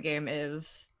last Aberrant game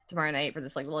is tomorrow night for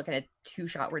this like little kind of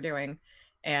 2-shot we're doing,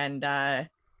 and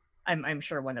I'm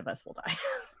sure one of us will die,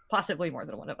 possibly more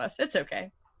than one of us. It's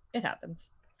okay, it happens.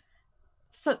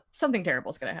 So something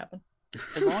terrible is gonna happen.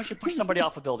 As long as you push somebody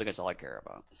off a building, that's all I care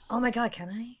about. Oh my god, can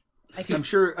I? I'm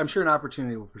sure an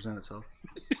opportunity will present itself.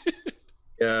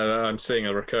 Yeah, I'm seeing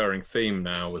a recurring theme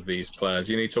now with these players.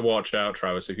 You need to watch out,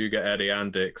 Travis. If you get Eddie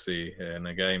and Dixie in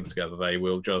a game together, they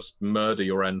will just murder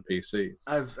your NPCs.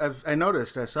 I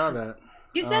noticed. I saw that.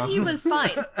 You said he was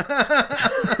fine. You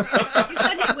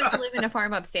said he went to live in a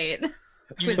farm upstate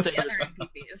with the other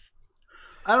NPCs.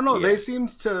 I don't know. Yeah. They seemed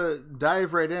to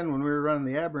dive right in when we were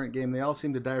running the Aberrant game. They all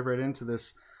seemed to dive right into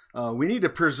this. We need to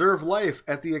preserve life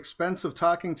at the expense of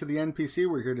talking to the NPC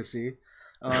we're here to see.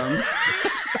 Eddie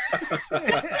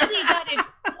got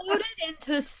exploded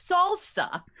into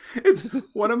salsa. It's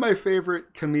one of my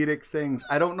favorite comedic things.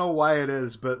 I don't know why it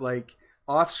is, but like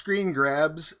off-screen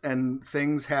grabs and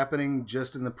things happening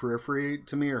just in the periphery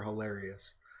to me are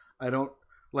hilarious. I don't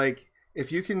like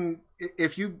if you can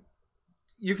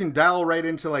dial right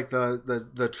into like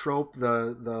the trope,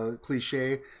 the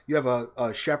cliche. You have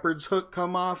a shepherd's hook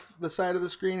come off the side of the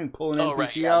screen and pull an NPC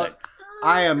right, yeah, out.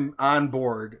 I am on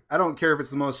board. I don't care if it's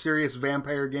the most serious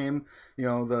vampire game.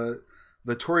 The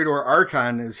Toreador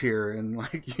Archon is here, and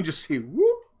like you just see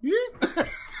whoop. Whoop.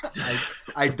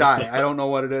 I die. I don't know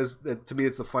what it is. To me,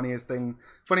 it's the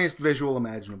funniest visual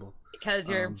imaginable. Because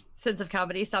your sense of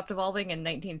comedy stopped evolving in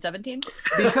 1917?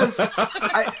 Because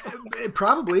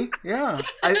probably, yeah.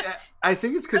 I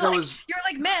think it's because I was. You're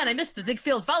like, man, I missed the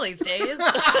Ziegfeld Follies days.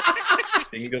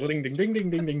 Ding ding ding ding ding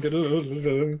ding ding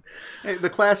ding. Hey, the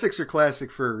classics are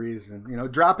classic for a reason.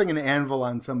 Dropping an anvil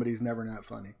on somebody's never not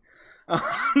funny.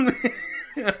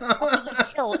 Also, will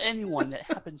kill anyone that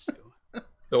happens to.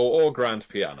 Or grand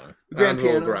piano. Grand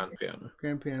piano. Grand piano.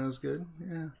 Grand piano's good.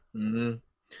 Yeah. Mm-hmm.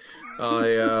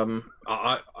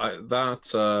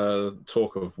 That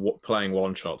talk of playing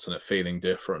one shots and it feeling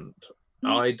different.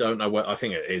 I don't know what. I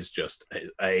think it is just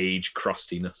age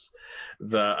crustiness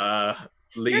that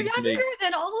leads You're me. younger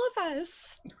than all of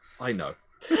us. I know.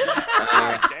 You're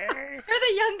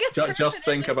the youngest. Just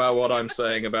think about what I'm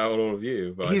saying about all of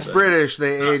you. He's British.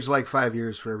 They age like 5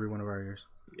 years for every one of our years.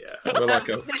 Yeah, we're like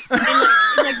a.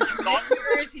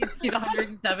 Years, he's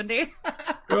 170.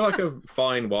 We're like a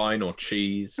fine wine or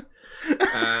cheese.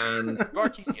 And You are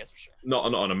cheesy, that's for sure.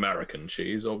 not an American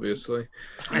cheese, obviously.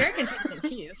 American cheese isn't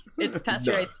cheese. It's No,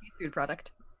 pasteurized cheese food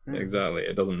product. exactly.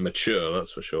 It doesn't mature,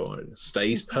 that's for sure. It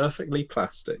stays perfectly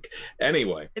plastic.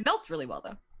 Anyway. It melts really well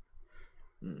though.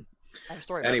 I have a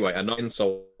story about Anyway, that. and not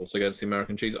insults against the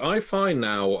American cheese. I find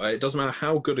now it doesn't matter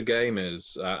how good a game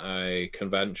is at a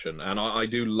convention, and I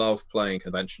do love playing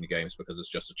convention games because it's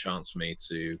just a chance for me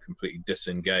to completely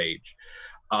disengage.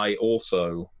 I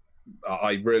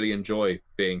really enjoy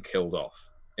being killed off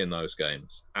in those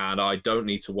games, and I don't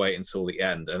need to wait until the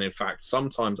end. And in fact,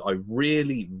 sometimes I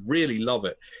really, really love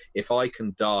it if I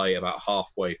can die about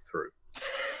halfway through,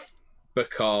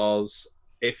 because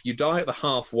if you die at the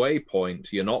halfway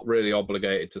point, you're not really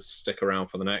obligated to stick around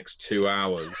for the next 2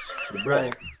 hours.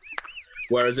 Right.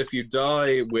 Whereas if you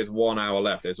die with 1 hour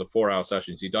left, it's a 4 hour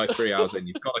session. So you die 3 hours in,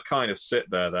 you've got to kind of sit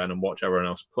there then and watch everyone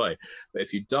else play. But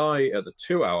if you die at the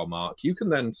 2 hour mark, you can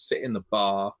then sit in the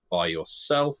bar by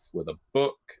yourself with a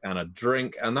book and a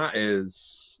drink, and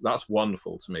that's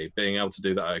wonderful to me. Being able to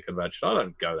do that at a convention, I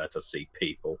don't go there to see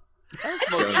people. That is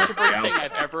the most introverted thing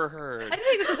I've ever heard. I don't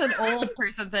think this is an old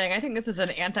person thing. I think this is an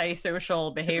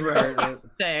antisocial behavior Right.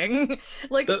 thing.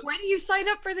 Like, why do you sign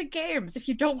up for the games if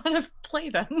you don't want to play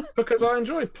them? Because I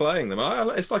enjoy playing them.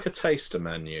 It's like a taster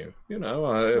menu. You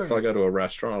know, if I Right. go to a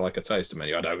restaurant, I like a taster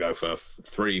menu. I don't go for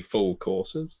 3 full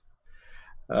courses.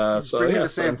 Just bring me the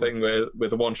Same sampler. thing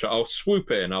with the one shot. I'll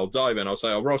swoop in, I'll dive in,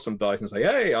 I'll roll some dice and say,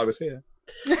 "Hey, I was here,"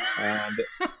 and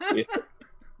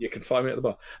you can find me at the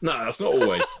bar. No, that's not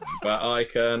always, but I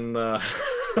can. But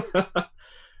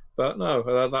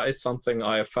no, that is something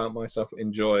I have found myself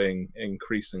enjoying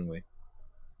increasingly.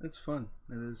 It's fun.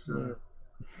 It is. Yeah.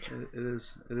 It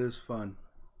is. It is fun.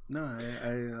 No,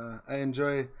 I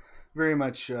enjoy very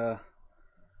much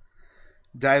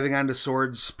diving onto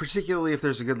swords, particularly if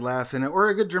there's a good laugh in it or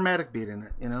a good dramatic beat in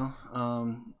it. You know,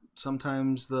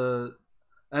 sometimes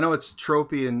I know it's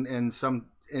tropey and some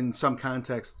in some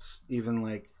contexts even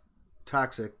like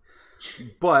toxic,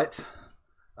 but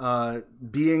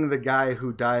being the guy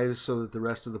who dies so that the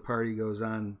rest of the party goes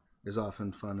on is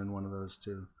often fun in one of those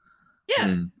too. Yeah.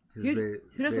 Mm. Who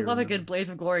doesn't love a good blaze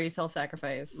of glory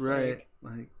self-sacrifice? Right.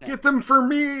 Like, get them for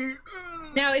me.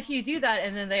 Now, if you do that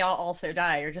and then they all also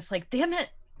die, you're just like, damn it,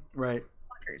 Right.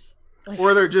 fuckers. Like,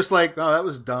 or they're just like, oh, that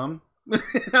was dumb.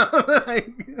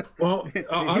 Well,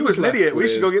 he was an idiot. We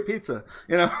should go get pizza.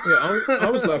 You know. Yeah, I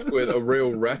was left with a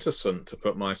real reticent to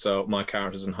put my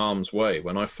characters in harm's way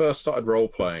when I first started role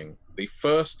playing. The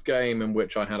first game in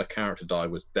which I had a character die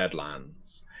was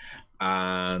Deadlands,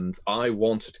 and I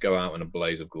wanted to go out in a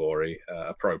blaze of glory,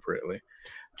 appropriately,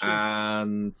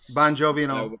 and Bon Jovi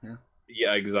and all. Yeah.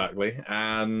 yeah, exactly.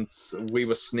 And we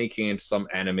were sneaking into some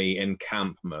enemy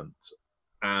encampment,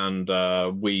 and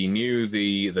we knew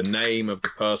the name of the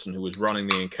person who was running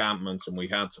the encampment, and we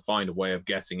had to find a way of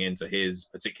getting into his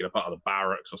particular part of the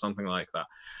barracks or something like that.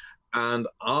 And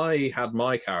I had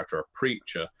my character, a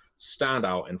preacher, stand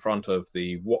out in front of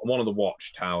one of the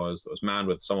watchtowers that was manned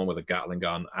with someone with a Gatling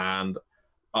gun, and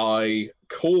I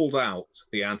called out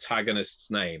the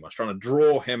antagonist's name. I was trying to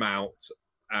draw him out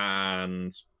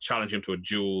and challenge him to a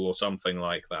duel or something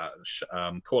like that,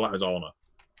 call out his honor.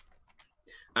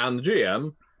 And the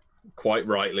GM, quite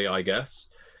rightly, I guess,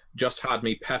 just had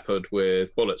me peppered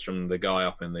with bullets from the guy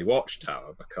up in the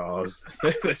watchtower because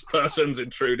this person's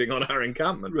intruding on our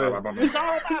encampment. Right.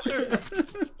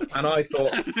 And I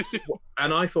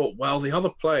thought, well, the other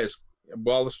players,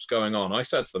 while this was going on, I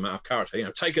said to them out of character,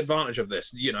 take advantage of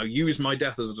this, use my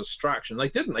death as a distraction. They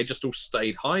didn't. They just all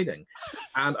stayed hiding.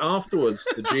 And afterwards,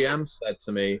 the GM said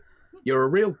to me, "You're a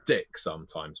real dick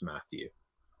sometimes, Matthew."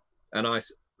 And I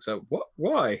said, "What?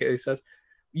 Why?" He said,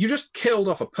 "You just killed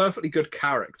off a perfectly good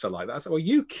character like that." I said, "Well,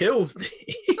 you killed me."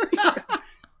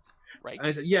 Right. And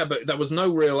I said, "Yeah, but there was no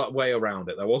real way around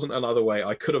it. There wasn't another way.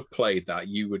 I could have played that.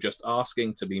 You were just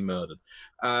asking to be murdered."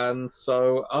 And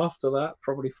so after that,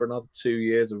 probably for another 2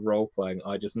 years of role playing,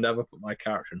 I just never put my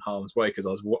character in harm's way because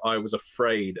I was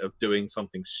afraid of doing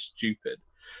something stupid.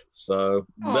 So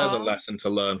there's a lesson to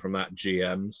learn from that,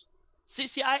 GMs.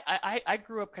 See, I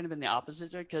grew up kind of in the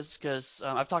opposite because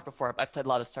I've talked before. I've played a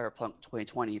lot of Cyberpunk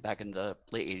 2020 back in the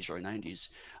late 80s, early 90s,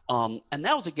 and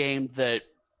that was a game that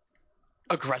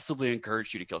aggressively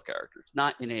encouraged you to kill characters,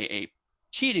 not in a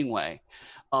cheating way,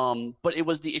 but it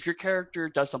was if your character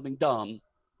does something dumb,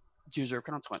 you deserve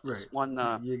consequences.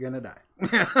 Right. You're gonna die.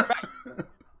 Right.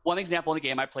 One example in a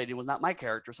game I played in was not my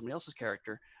character, somebody else's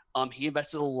character. He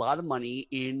invested a lot of money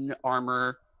in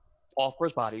armor all for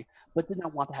his body, but did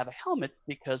not want to have a helmet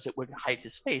because it would hide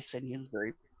his face, and he was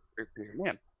very, very pretty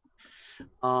man.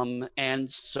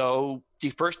 And so the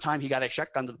first time he got a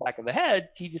shotgun to the back of the head,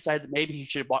 he decided that maybe he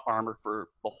should have bought armor for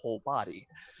the whole body.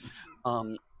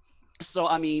 So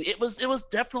I mean, it was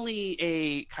definitely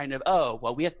a kind of, oh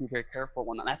well, we have to be very careful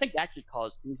one. And I think it actually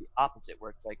caused the opposite,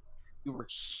 where it's like we were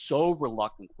so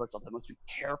reluctant to put something once we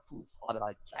carefully thought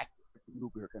about exactly what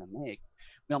move we were going to make,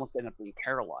 we almost ended up being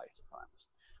paralyzed at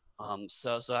times.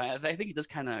 So I think it does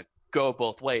kind of go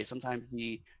both ways. Sometimes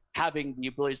having the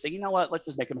ability to say, you know what, let's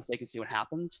just make a mistake and see what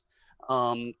happens,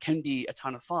 can be a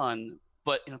ton of fun.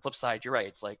 But on the flip side, you're right.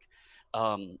 It's like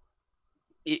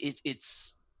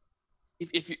it's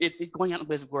if going out in the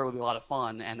business world would be a lot of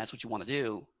fun and that's what you want to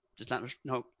do, just not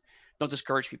don't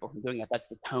discourage people from doing that. That's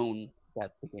the tone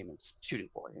that the game is shooting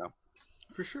for,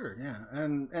 For sure, yeah,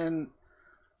 and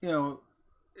you know,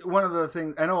 one of the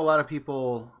things I know a lot of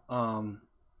people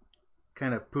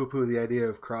kind of poo-poo the idea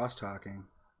of cross-talking.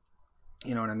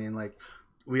 You know what I mean? Like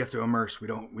we have to immerse. We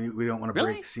don't want to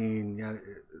Really? break scene. Yeah,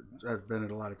 I've been at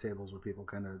a lot of tables where people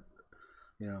kind of,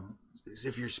 you know,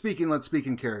 if you're speaking, let's speak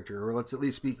in character, or let's at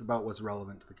least speak about what's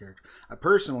relevant to the character.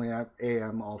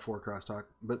 I'm all for crosstalk,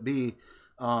 but B,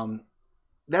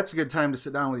 that's a good time to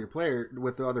sit down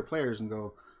with the other players and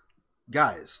go,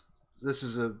 guys, this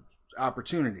is a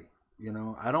opportunity. You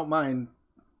know, I don't mind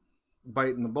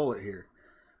biting the bullet here.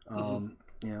 You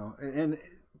know, and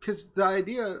because the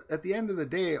idea at the end of the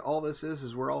day, all this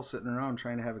is we're all sitting around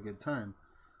trying to have a good time.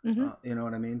 You know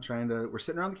what I mean? We're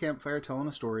sitting around the campfire telling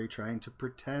a story, trying to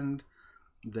pretend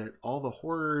that all the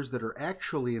horrors that are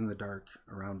actually in the dark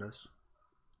around us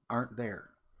aren't there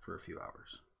for a few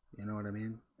hours. You know what I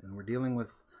mean? And we're dealing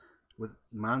with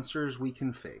monsters we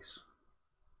can face.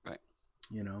 Right.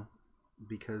 You know,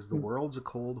 because the world's a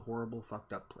cold, horrible,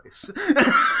 fucked up place.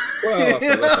 Well, that's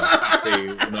a happy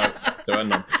note to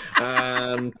end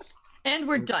on. And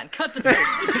we're done. Cut the tape.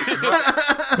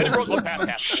 We're all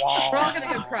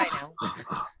gonna go cry now.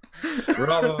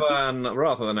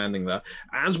 rather than ending there,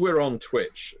 as we're on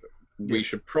Twitch, we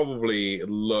should probably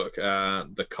look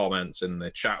at the comments in the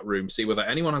chat room, see whether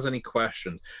anyone has any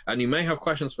questions. And you may have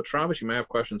questions for Travis, you may have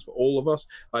questions for all of us.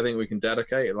 I think we can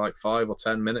dedicate like 5 or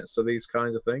 10 minutes to these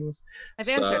kinds of things. I've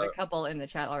answered a couple in the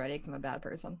chat already because I'm a bad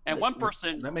person. And one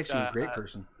person that makes you a great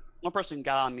person. One person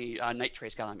got on me, Night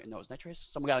Trace got on me. No, it was Night Trace.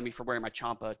 Someone got on me for wearing my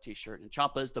Champa t-shirt, and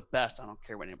Champa is the best. I don't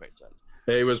care what anybody says.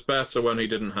 He was better when he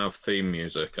didn't have theme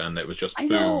music, and it was just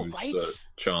booze that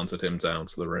chanted him down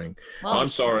to the ring. Well, I'm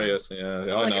sorry. Yeah,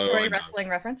 I know. Like a wrestling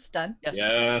reference. Done.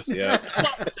 Yes.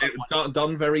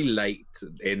 done very late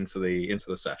into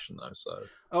the session though. So.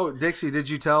 Oh, Dixie, did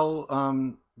you tell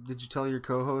your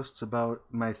co-hosts about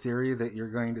my theory that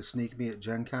you're going to sneak me at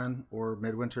Gen Con or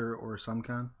Midwinter or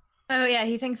SumCon? Oh yeah,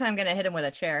 he thinks I'm gonna hit him with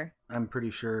a chair. I'm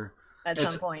pretty sure. At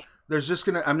some point. I'm just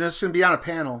gonna be on a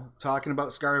panel talking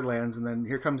about Scarred Lands, and then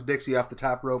here comes Dixie off the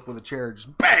top rope with a chair,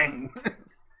 just bang.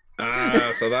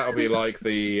 So that'll be like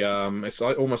the it's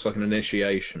like, almost like an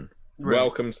initiation. Right.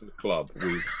 Welcome to the club.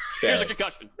 Here's a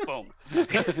concussion. Boom.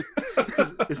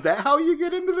 Is that how you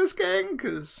get into this gang?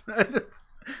 Because I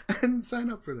didn't sign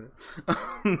up for that.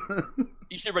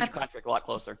 You should have read your contract a lot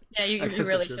closer. Yeah, you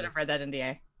really should have read that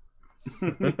NDA.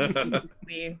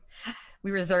 we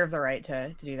reserve the right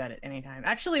to do that at any time.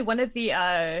 Actually, one of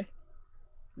the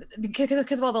because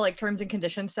of all the like terms and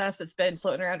conditions stuff that's been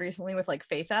floating around recently with like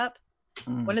FaceApp,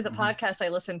 one of the podcasts I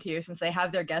listen to, since they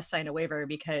have their guests sign a waiver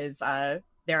because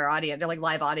their like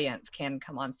live audience can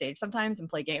come on stage sometimes and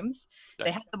play games. Yeah.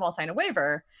 They had them all sign a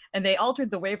waiver, and they altered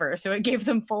the waiver so it gave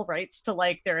them full rights to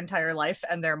like their entire life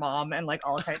and their mom and like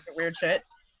all kinds of weird shit.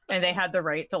 And they had the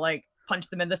right to like punch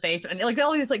them in the face and like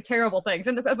all these like terrible things.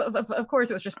 And of course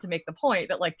it was just to make the point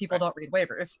that like people don't read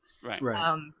waivers. Right.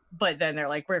 But then they're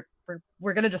like,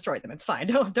 we're gonna destroy them. It's fine.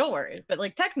 Don't worry. But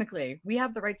like technically, we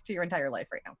have the rights to your entire life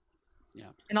right now. Yeah.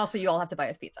 And also, you all have to buy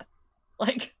us pizza.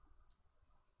 Like.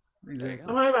 Have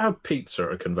I ever had pizza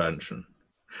at a convention?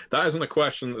 That isn't a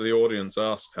question that the audience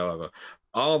asked, however.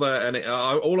 Are there any?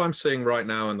 All I'm seeing right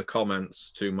now in the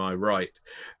comments to my right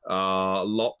are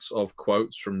lots of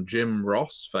quotes from Jim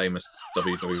Ross, famous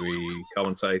WWE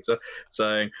commentator,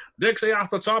 saying, "Dixie off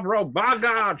the top rope, by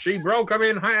God, she broke him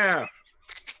in half."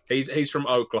 He's from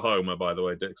Oklahoma, by the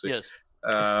way, Dixie. Yes.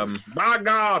 By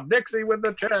God, Dixie with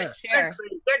the chair.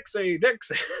 Dixie.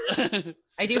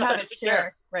 I do have a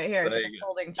chair right here. It's a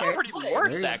folding chair. That would even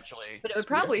worse, actually. But it would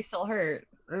probably still hurt.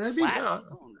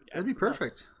 That'd be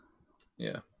perfect.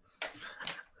 Yeah.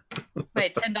 My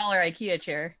 $10 IKEA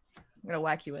chair. I'm gonna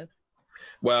whack you with.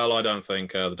 Well, I don't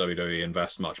think the WWE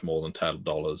invests much more than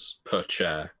 $10 per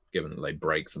chair, given that they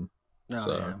break them.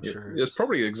 So yeah, I'm sure it's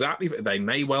probably exactly. They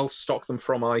may well stock them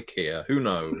from IKEA. Who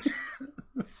knows?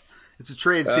 It's a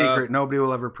trade secret. Nobody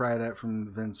will ever pry that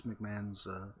from Vince McMahon's.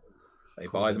 They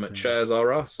buy them at Chairs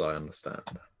R Us, I understand.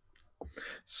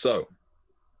 So,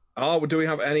 do we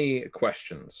have any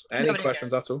questions? Any Nobody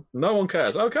questions cares. at all? No one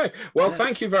cares. Okay. Well,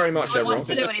 thank you very much, No one everyone. wants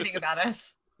to know anything about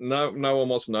us. No one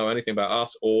wants to know anything about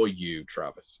us or you,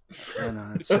 Travis. I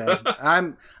know, it's sad.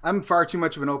 I'm far too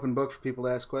much of an open book for people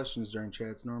to ask questions during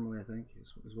chats. Normally, I think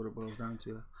is what it boils down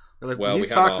to. They're like, Well, he's we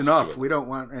have talked asked enough. you. We don't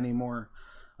want any more.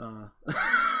 He's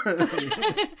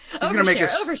Overshare, gonna make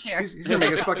us. overshare. He's gonna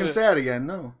make us fucking sad again.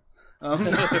 No.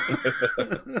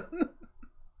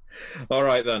 All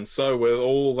right, then. So, with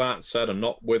all that said and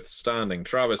notwithstanding,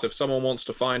 Travis, if someone wants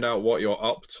to find out what you're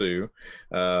up to,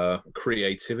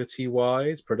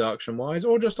 creativity-wise, production-wise,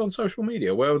 or just on social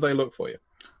media, where would they look for you?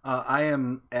 I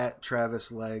am at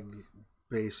Travis Legge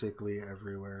basically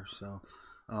everywhere. So,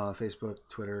 Facebook,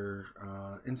 Twitter,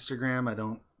 Instagram. I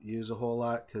don't use a whole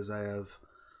lot because I have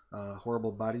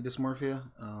horrible body dysmorphia.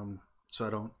 So I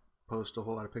don't post a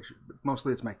whole lot of pictures.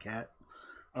 Mostly, it's my cat.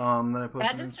 That I post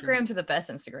Cat on Instagrams are the best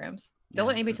Instagrams. Don't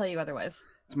let anybody tell you otherwise.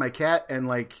 It's my cat and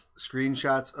like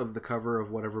screenshots of the cover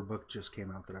of whatever book just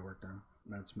came out that I worked on.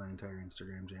 That's my entire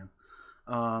Instagram jam.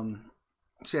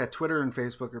 So yeah, Twitter and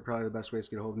Facebook are probably the best ways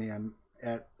to get a hold of me.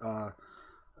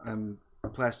 I'm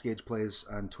Plastic Age Plays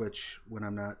on Twitch when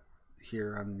I'm not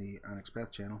here on the Onyx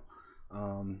Path channel.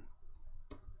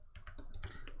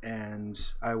 And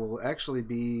I will actually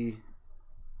be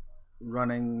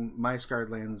running my Scarred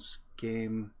Lands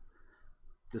game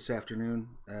this afternoon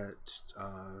at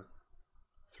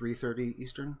 3:30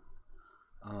 Eastern.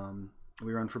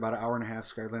 We run for about an hour and a half,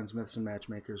 Scarred Lands Myths and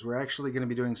Matchmakers. We're actually going to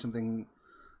be doing something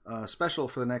special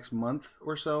for the next month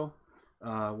or so.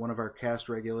 One of our cast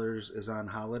regulars is on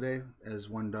holiday, as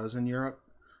one does in Europe.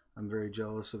 I'm very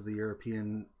jealous of the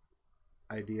European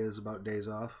ideas about days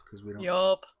off because we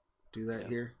don't do that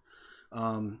here.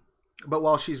 But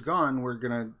while she's gone, we're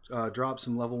going to drop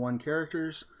some level 1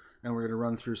 characters, and we're going to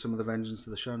run through some of the Vengeance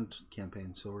of the Shunned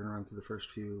campaign. So we're going to run through the first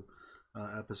few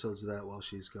episodes of that while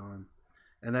she's gone.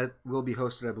 And that will be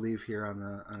hosted, I believe, here on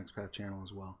the Onyx Path channel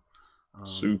as well.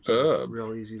 Superb. So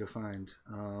real easy to find.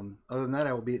 Other than that,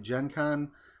 I will be at Gen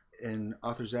Con in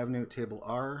Authors Avenue at Table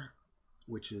R,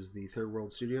 which is the Third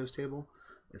World Studios table.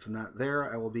 If I'm not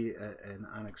there, I will be at an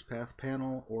Onyx Path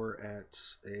panel or at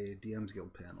a DM's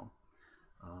Guild panel.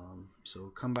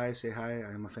 So come by, say hi.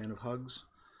 I am a fan of hugs.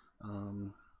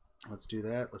 Let's do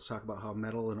that. Let's talk about how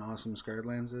metal and awesome Scarred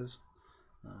Lands is.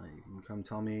 You can come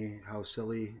tell me how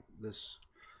silly this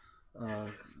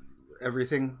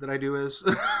everything that I do is.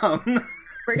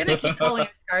 We're gonna keep calling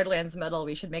Scarred Lands metal.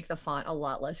 We should make the font a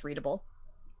lot less readable.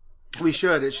 We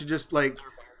should. It should just like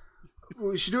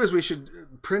what we should do is we should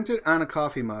print it on a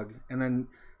coffee mug and then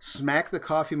smack the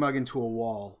coffee mug into a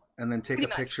wall and then take a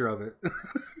picture of it.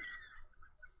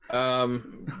 Do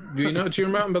you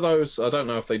remember those? I don't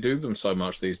know if they do them so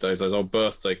much these days. Those old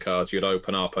birthday cards you'd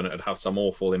open up and it'd have some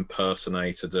awful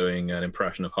impersonator doing an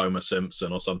impression of Homer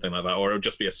Simpson or something like that, or it would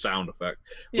just be a sound effect.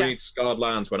 Yeah. We need Scarred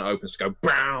Lands when it opens to go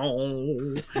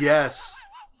bow. Yes.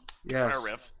 Fire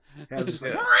riff. Yeah, just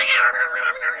like,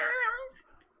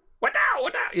 What now?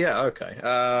 Yeah, okay.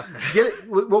 get it.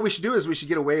 What we should do is we should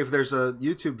get a wave. There's a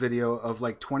YouTube video of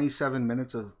like 27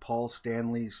 minutes of Paul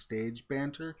Stanley's stage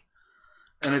banter.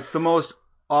 And it's the most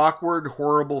awkward,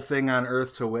 horrible thing on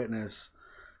earth to witness.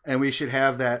 And we should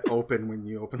have that open when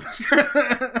you open the screen.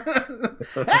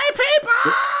 Hey,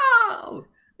 people!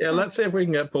 Yeah, let's see if we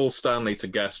can get Paul Stanley to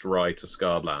guest write a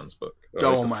Scarred Lands book.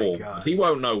 Oh, my God. He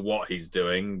won't know what he's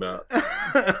doing, but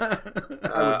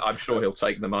I'm sure he'll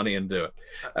take the money and do it.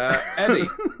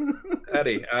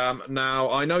 Eddie, now,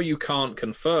 I know you can't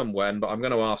confirm when, but I'm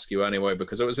going to ask you anyway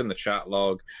because it was in the chat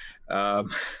log.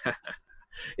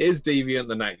 Is Deviant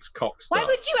the next Cockstar? Why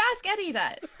would you ask Eddie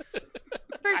that?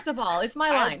 First of all, it's my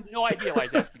I line. have no idea why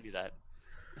he's asking me that.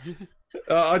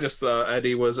 I just thought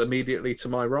Eddie was immediately to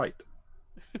my right.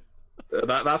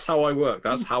 That's how I work.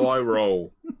 That's how I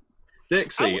roll.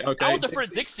 Dixie, okay. I will defer to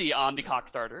Dixie on the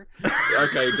Cockstarter.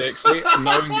 Okay, Dixie,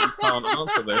 knowing you can't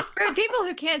answer this. For people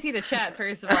who can't see the chat,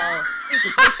 first of all, we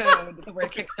typoed the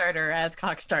word Kickstarter as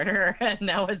Cockstarter, and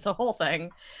now it's the whole thing.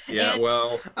 Yeah, And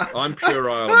well, I'm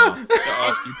puerile enough to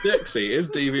ask you, Dixie, is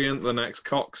Deviant the next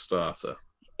Cockstarter?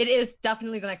 it is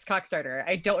definitely the next Cockstarter.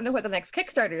 I don't know what the next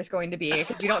Kickstarter is going to be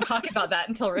because we don't talk about that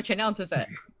until Rich announces it.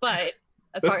 But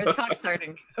as far as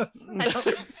Cockstarting goes, I don't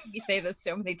think we say this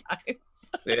so many times.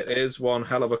 It is one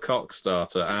hell of a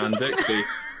Cockstarter. And Dixie,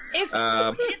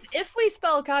 If we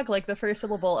spell cock like the first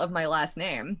syllable of my last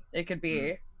name, it could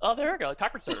be. Oh, there we go.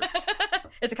 Cockstarter.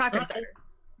 It's a cock starter.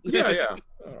 yeah.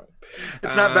 All right.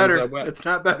 It's not better. It's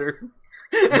not better.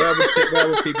 Where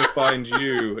would people find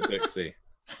you, Dixie?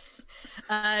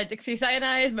 Dixie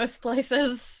Cyanide, most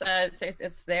places. It's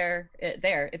it's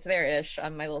there-ish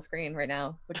on my little screen right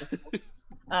now, which is cool.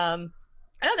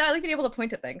 I don't know. I like being able to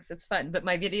point at things. It's fun, but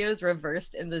my video is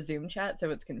reversed in the Zoom chat, so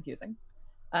it's confusing.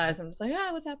 So I'm just like,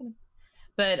 what's happening?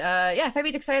 But yeah, if I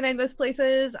meet Cyanide most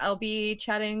places, I'll be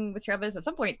chatting with Travis at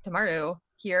some point tomorrow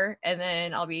here, and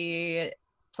then I'll be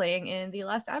playing in the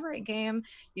last Aberrant game.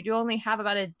 You do only have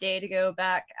about a day to go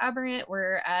back Aberrant.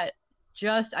 We're at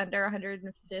just under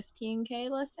 115k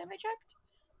last time I checked.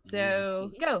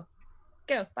 So go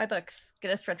buy books,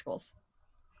 get us stretch goals.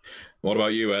 What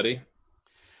about you, Eddie?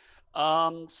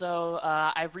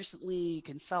 I've recently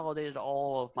consolidated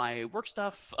all of my work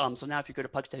stuff. So now if you go to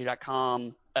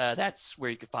pugsteady.com, that's where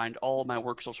you can find all my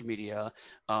work, social media,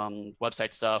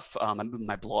 website stuff. I'm moving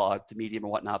my blog to Medium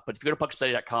and whatnot. But if you go to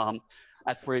pugsteady.com,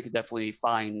 that's where you can definitely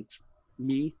find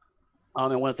me.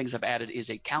 And one of the things I've added is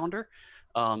a calendar.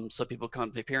 So people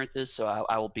come to appearances. So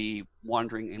I will be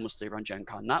wandering aimlessly around Gen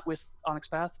Con, not with Onyx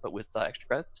Path, but with Extra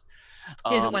Credit.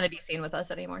 He doesn't want to be seen with us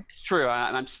anymore. It's true.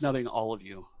 I'm snubbing all of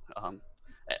you.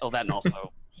 That and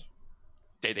also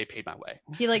they paid my way.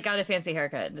 He got a fancy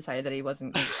haircut and decided that he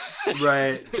wasn't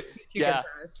Right. too Yeah. good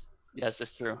for us. Yes,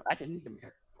 that's true. I didn't need him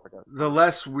here. The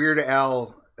less Weird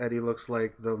Al Eddie looks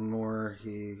like, the more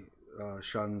he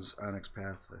shuns Onyx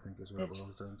Path, I think is what it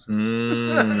boils down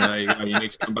to. There you go. You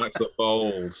need to come back to the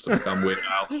fold to become Weird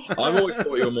Al. I've always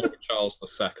thought you were more of Charles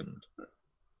II.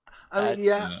 I mean,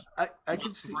 yeah, I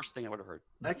could the see. worst thing I would have heard.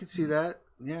 I could see that.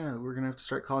 Yeah, we're gonna have to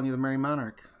start calling you the Merry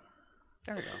Monarch.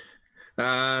 There we go.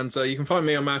 And you can find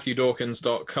me on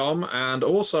MatthewDawkins.com. And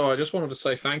also, I just wanted to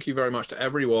say thank you very much to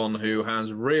everyone who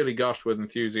has really gushed with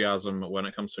enthusiasm when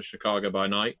it comes to Chicago by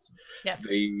Night. Yes.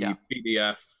 The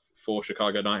PDF for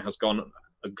Chicago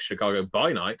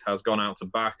by Night has gone out to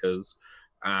backers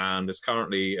and is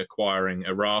currently acquiring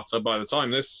errata. By the time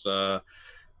this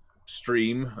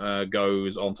stream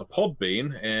goes onto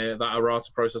Podbean, that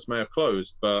errata process may have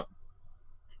closed, but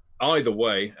either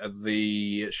way,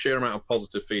 the sheer amount of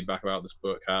positive feedback about this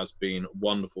book has been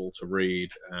wonderful to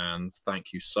read, and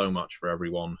thank you so much for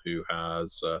everyone who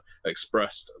has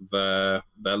expressed their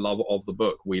love of the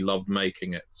book. We loved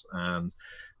making it, and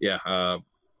yeah,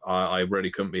 I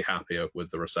really couldn't be happier with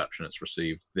the reception it's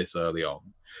received this early on.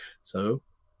 So,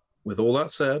 with all that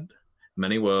said,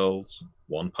 many worlds,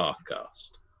 one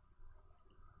pathcast.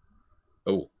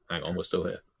 Oh, hang on, we're still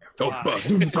here. Oh,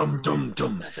 dum, dum,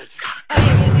 dum. Oh,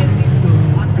 yeah,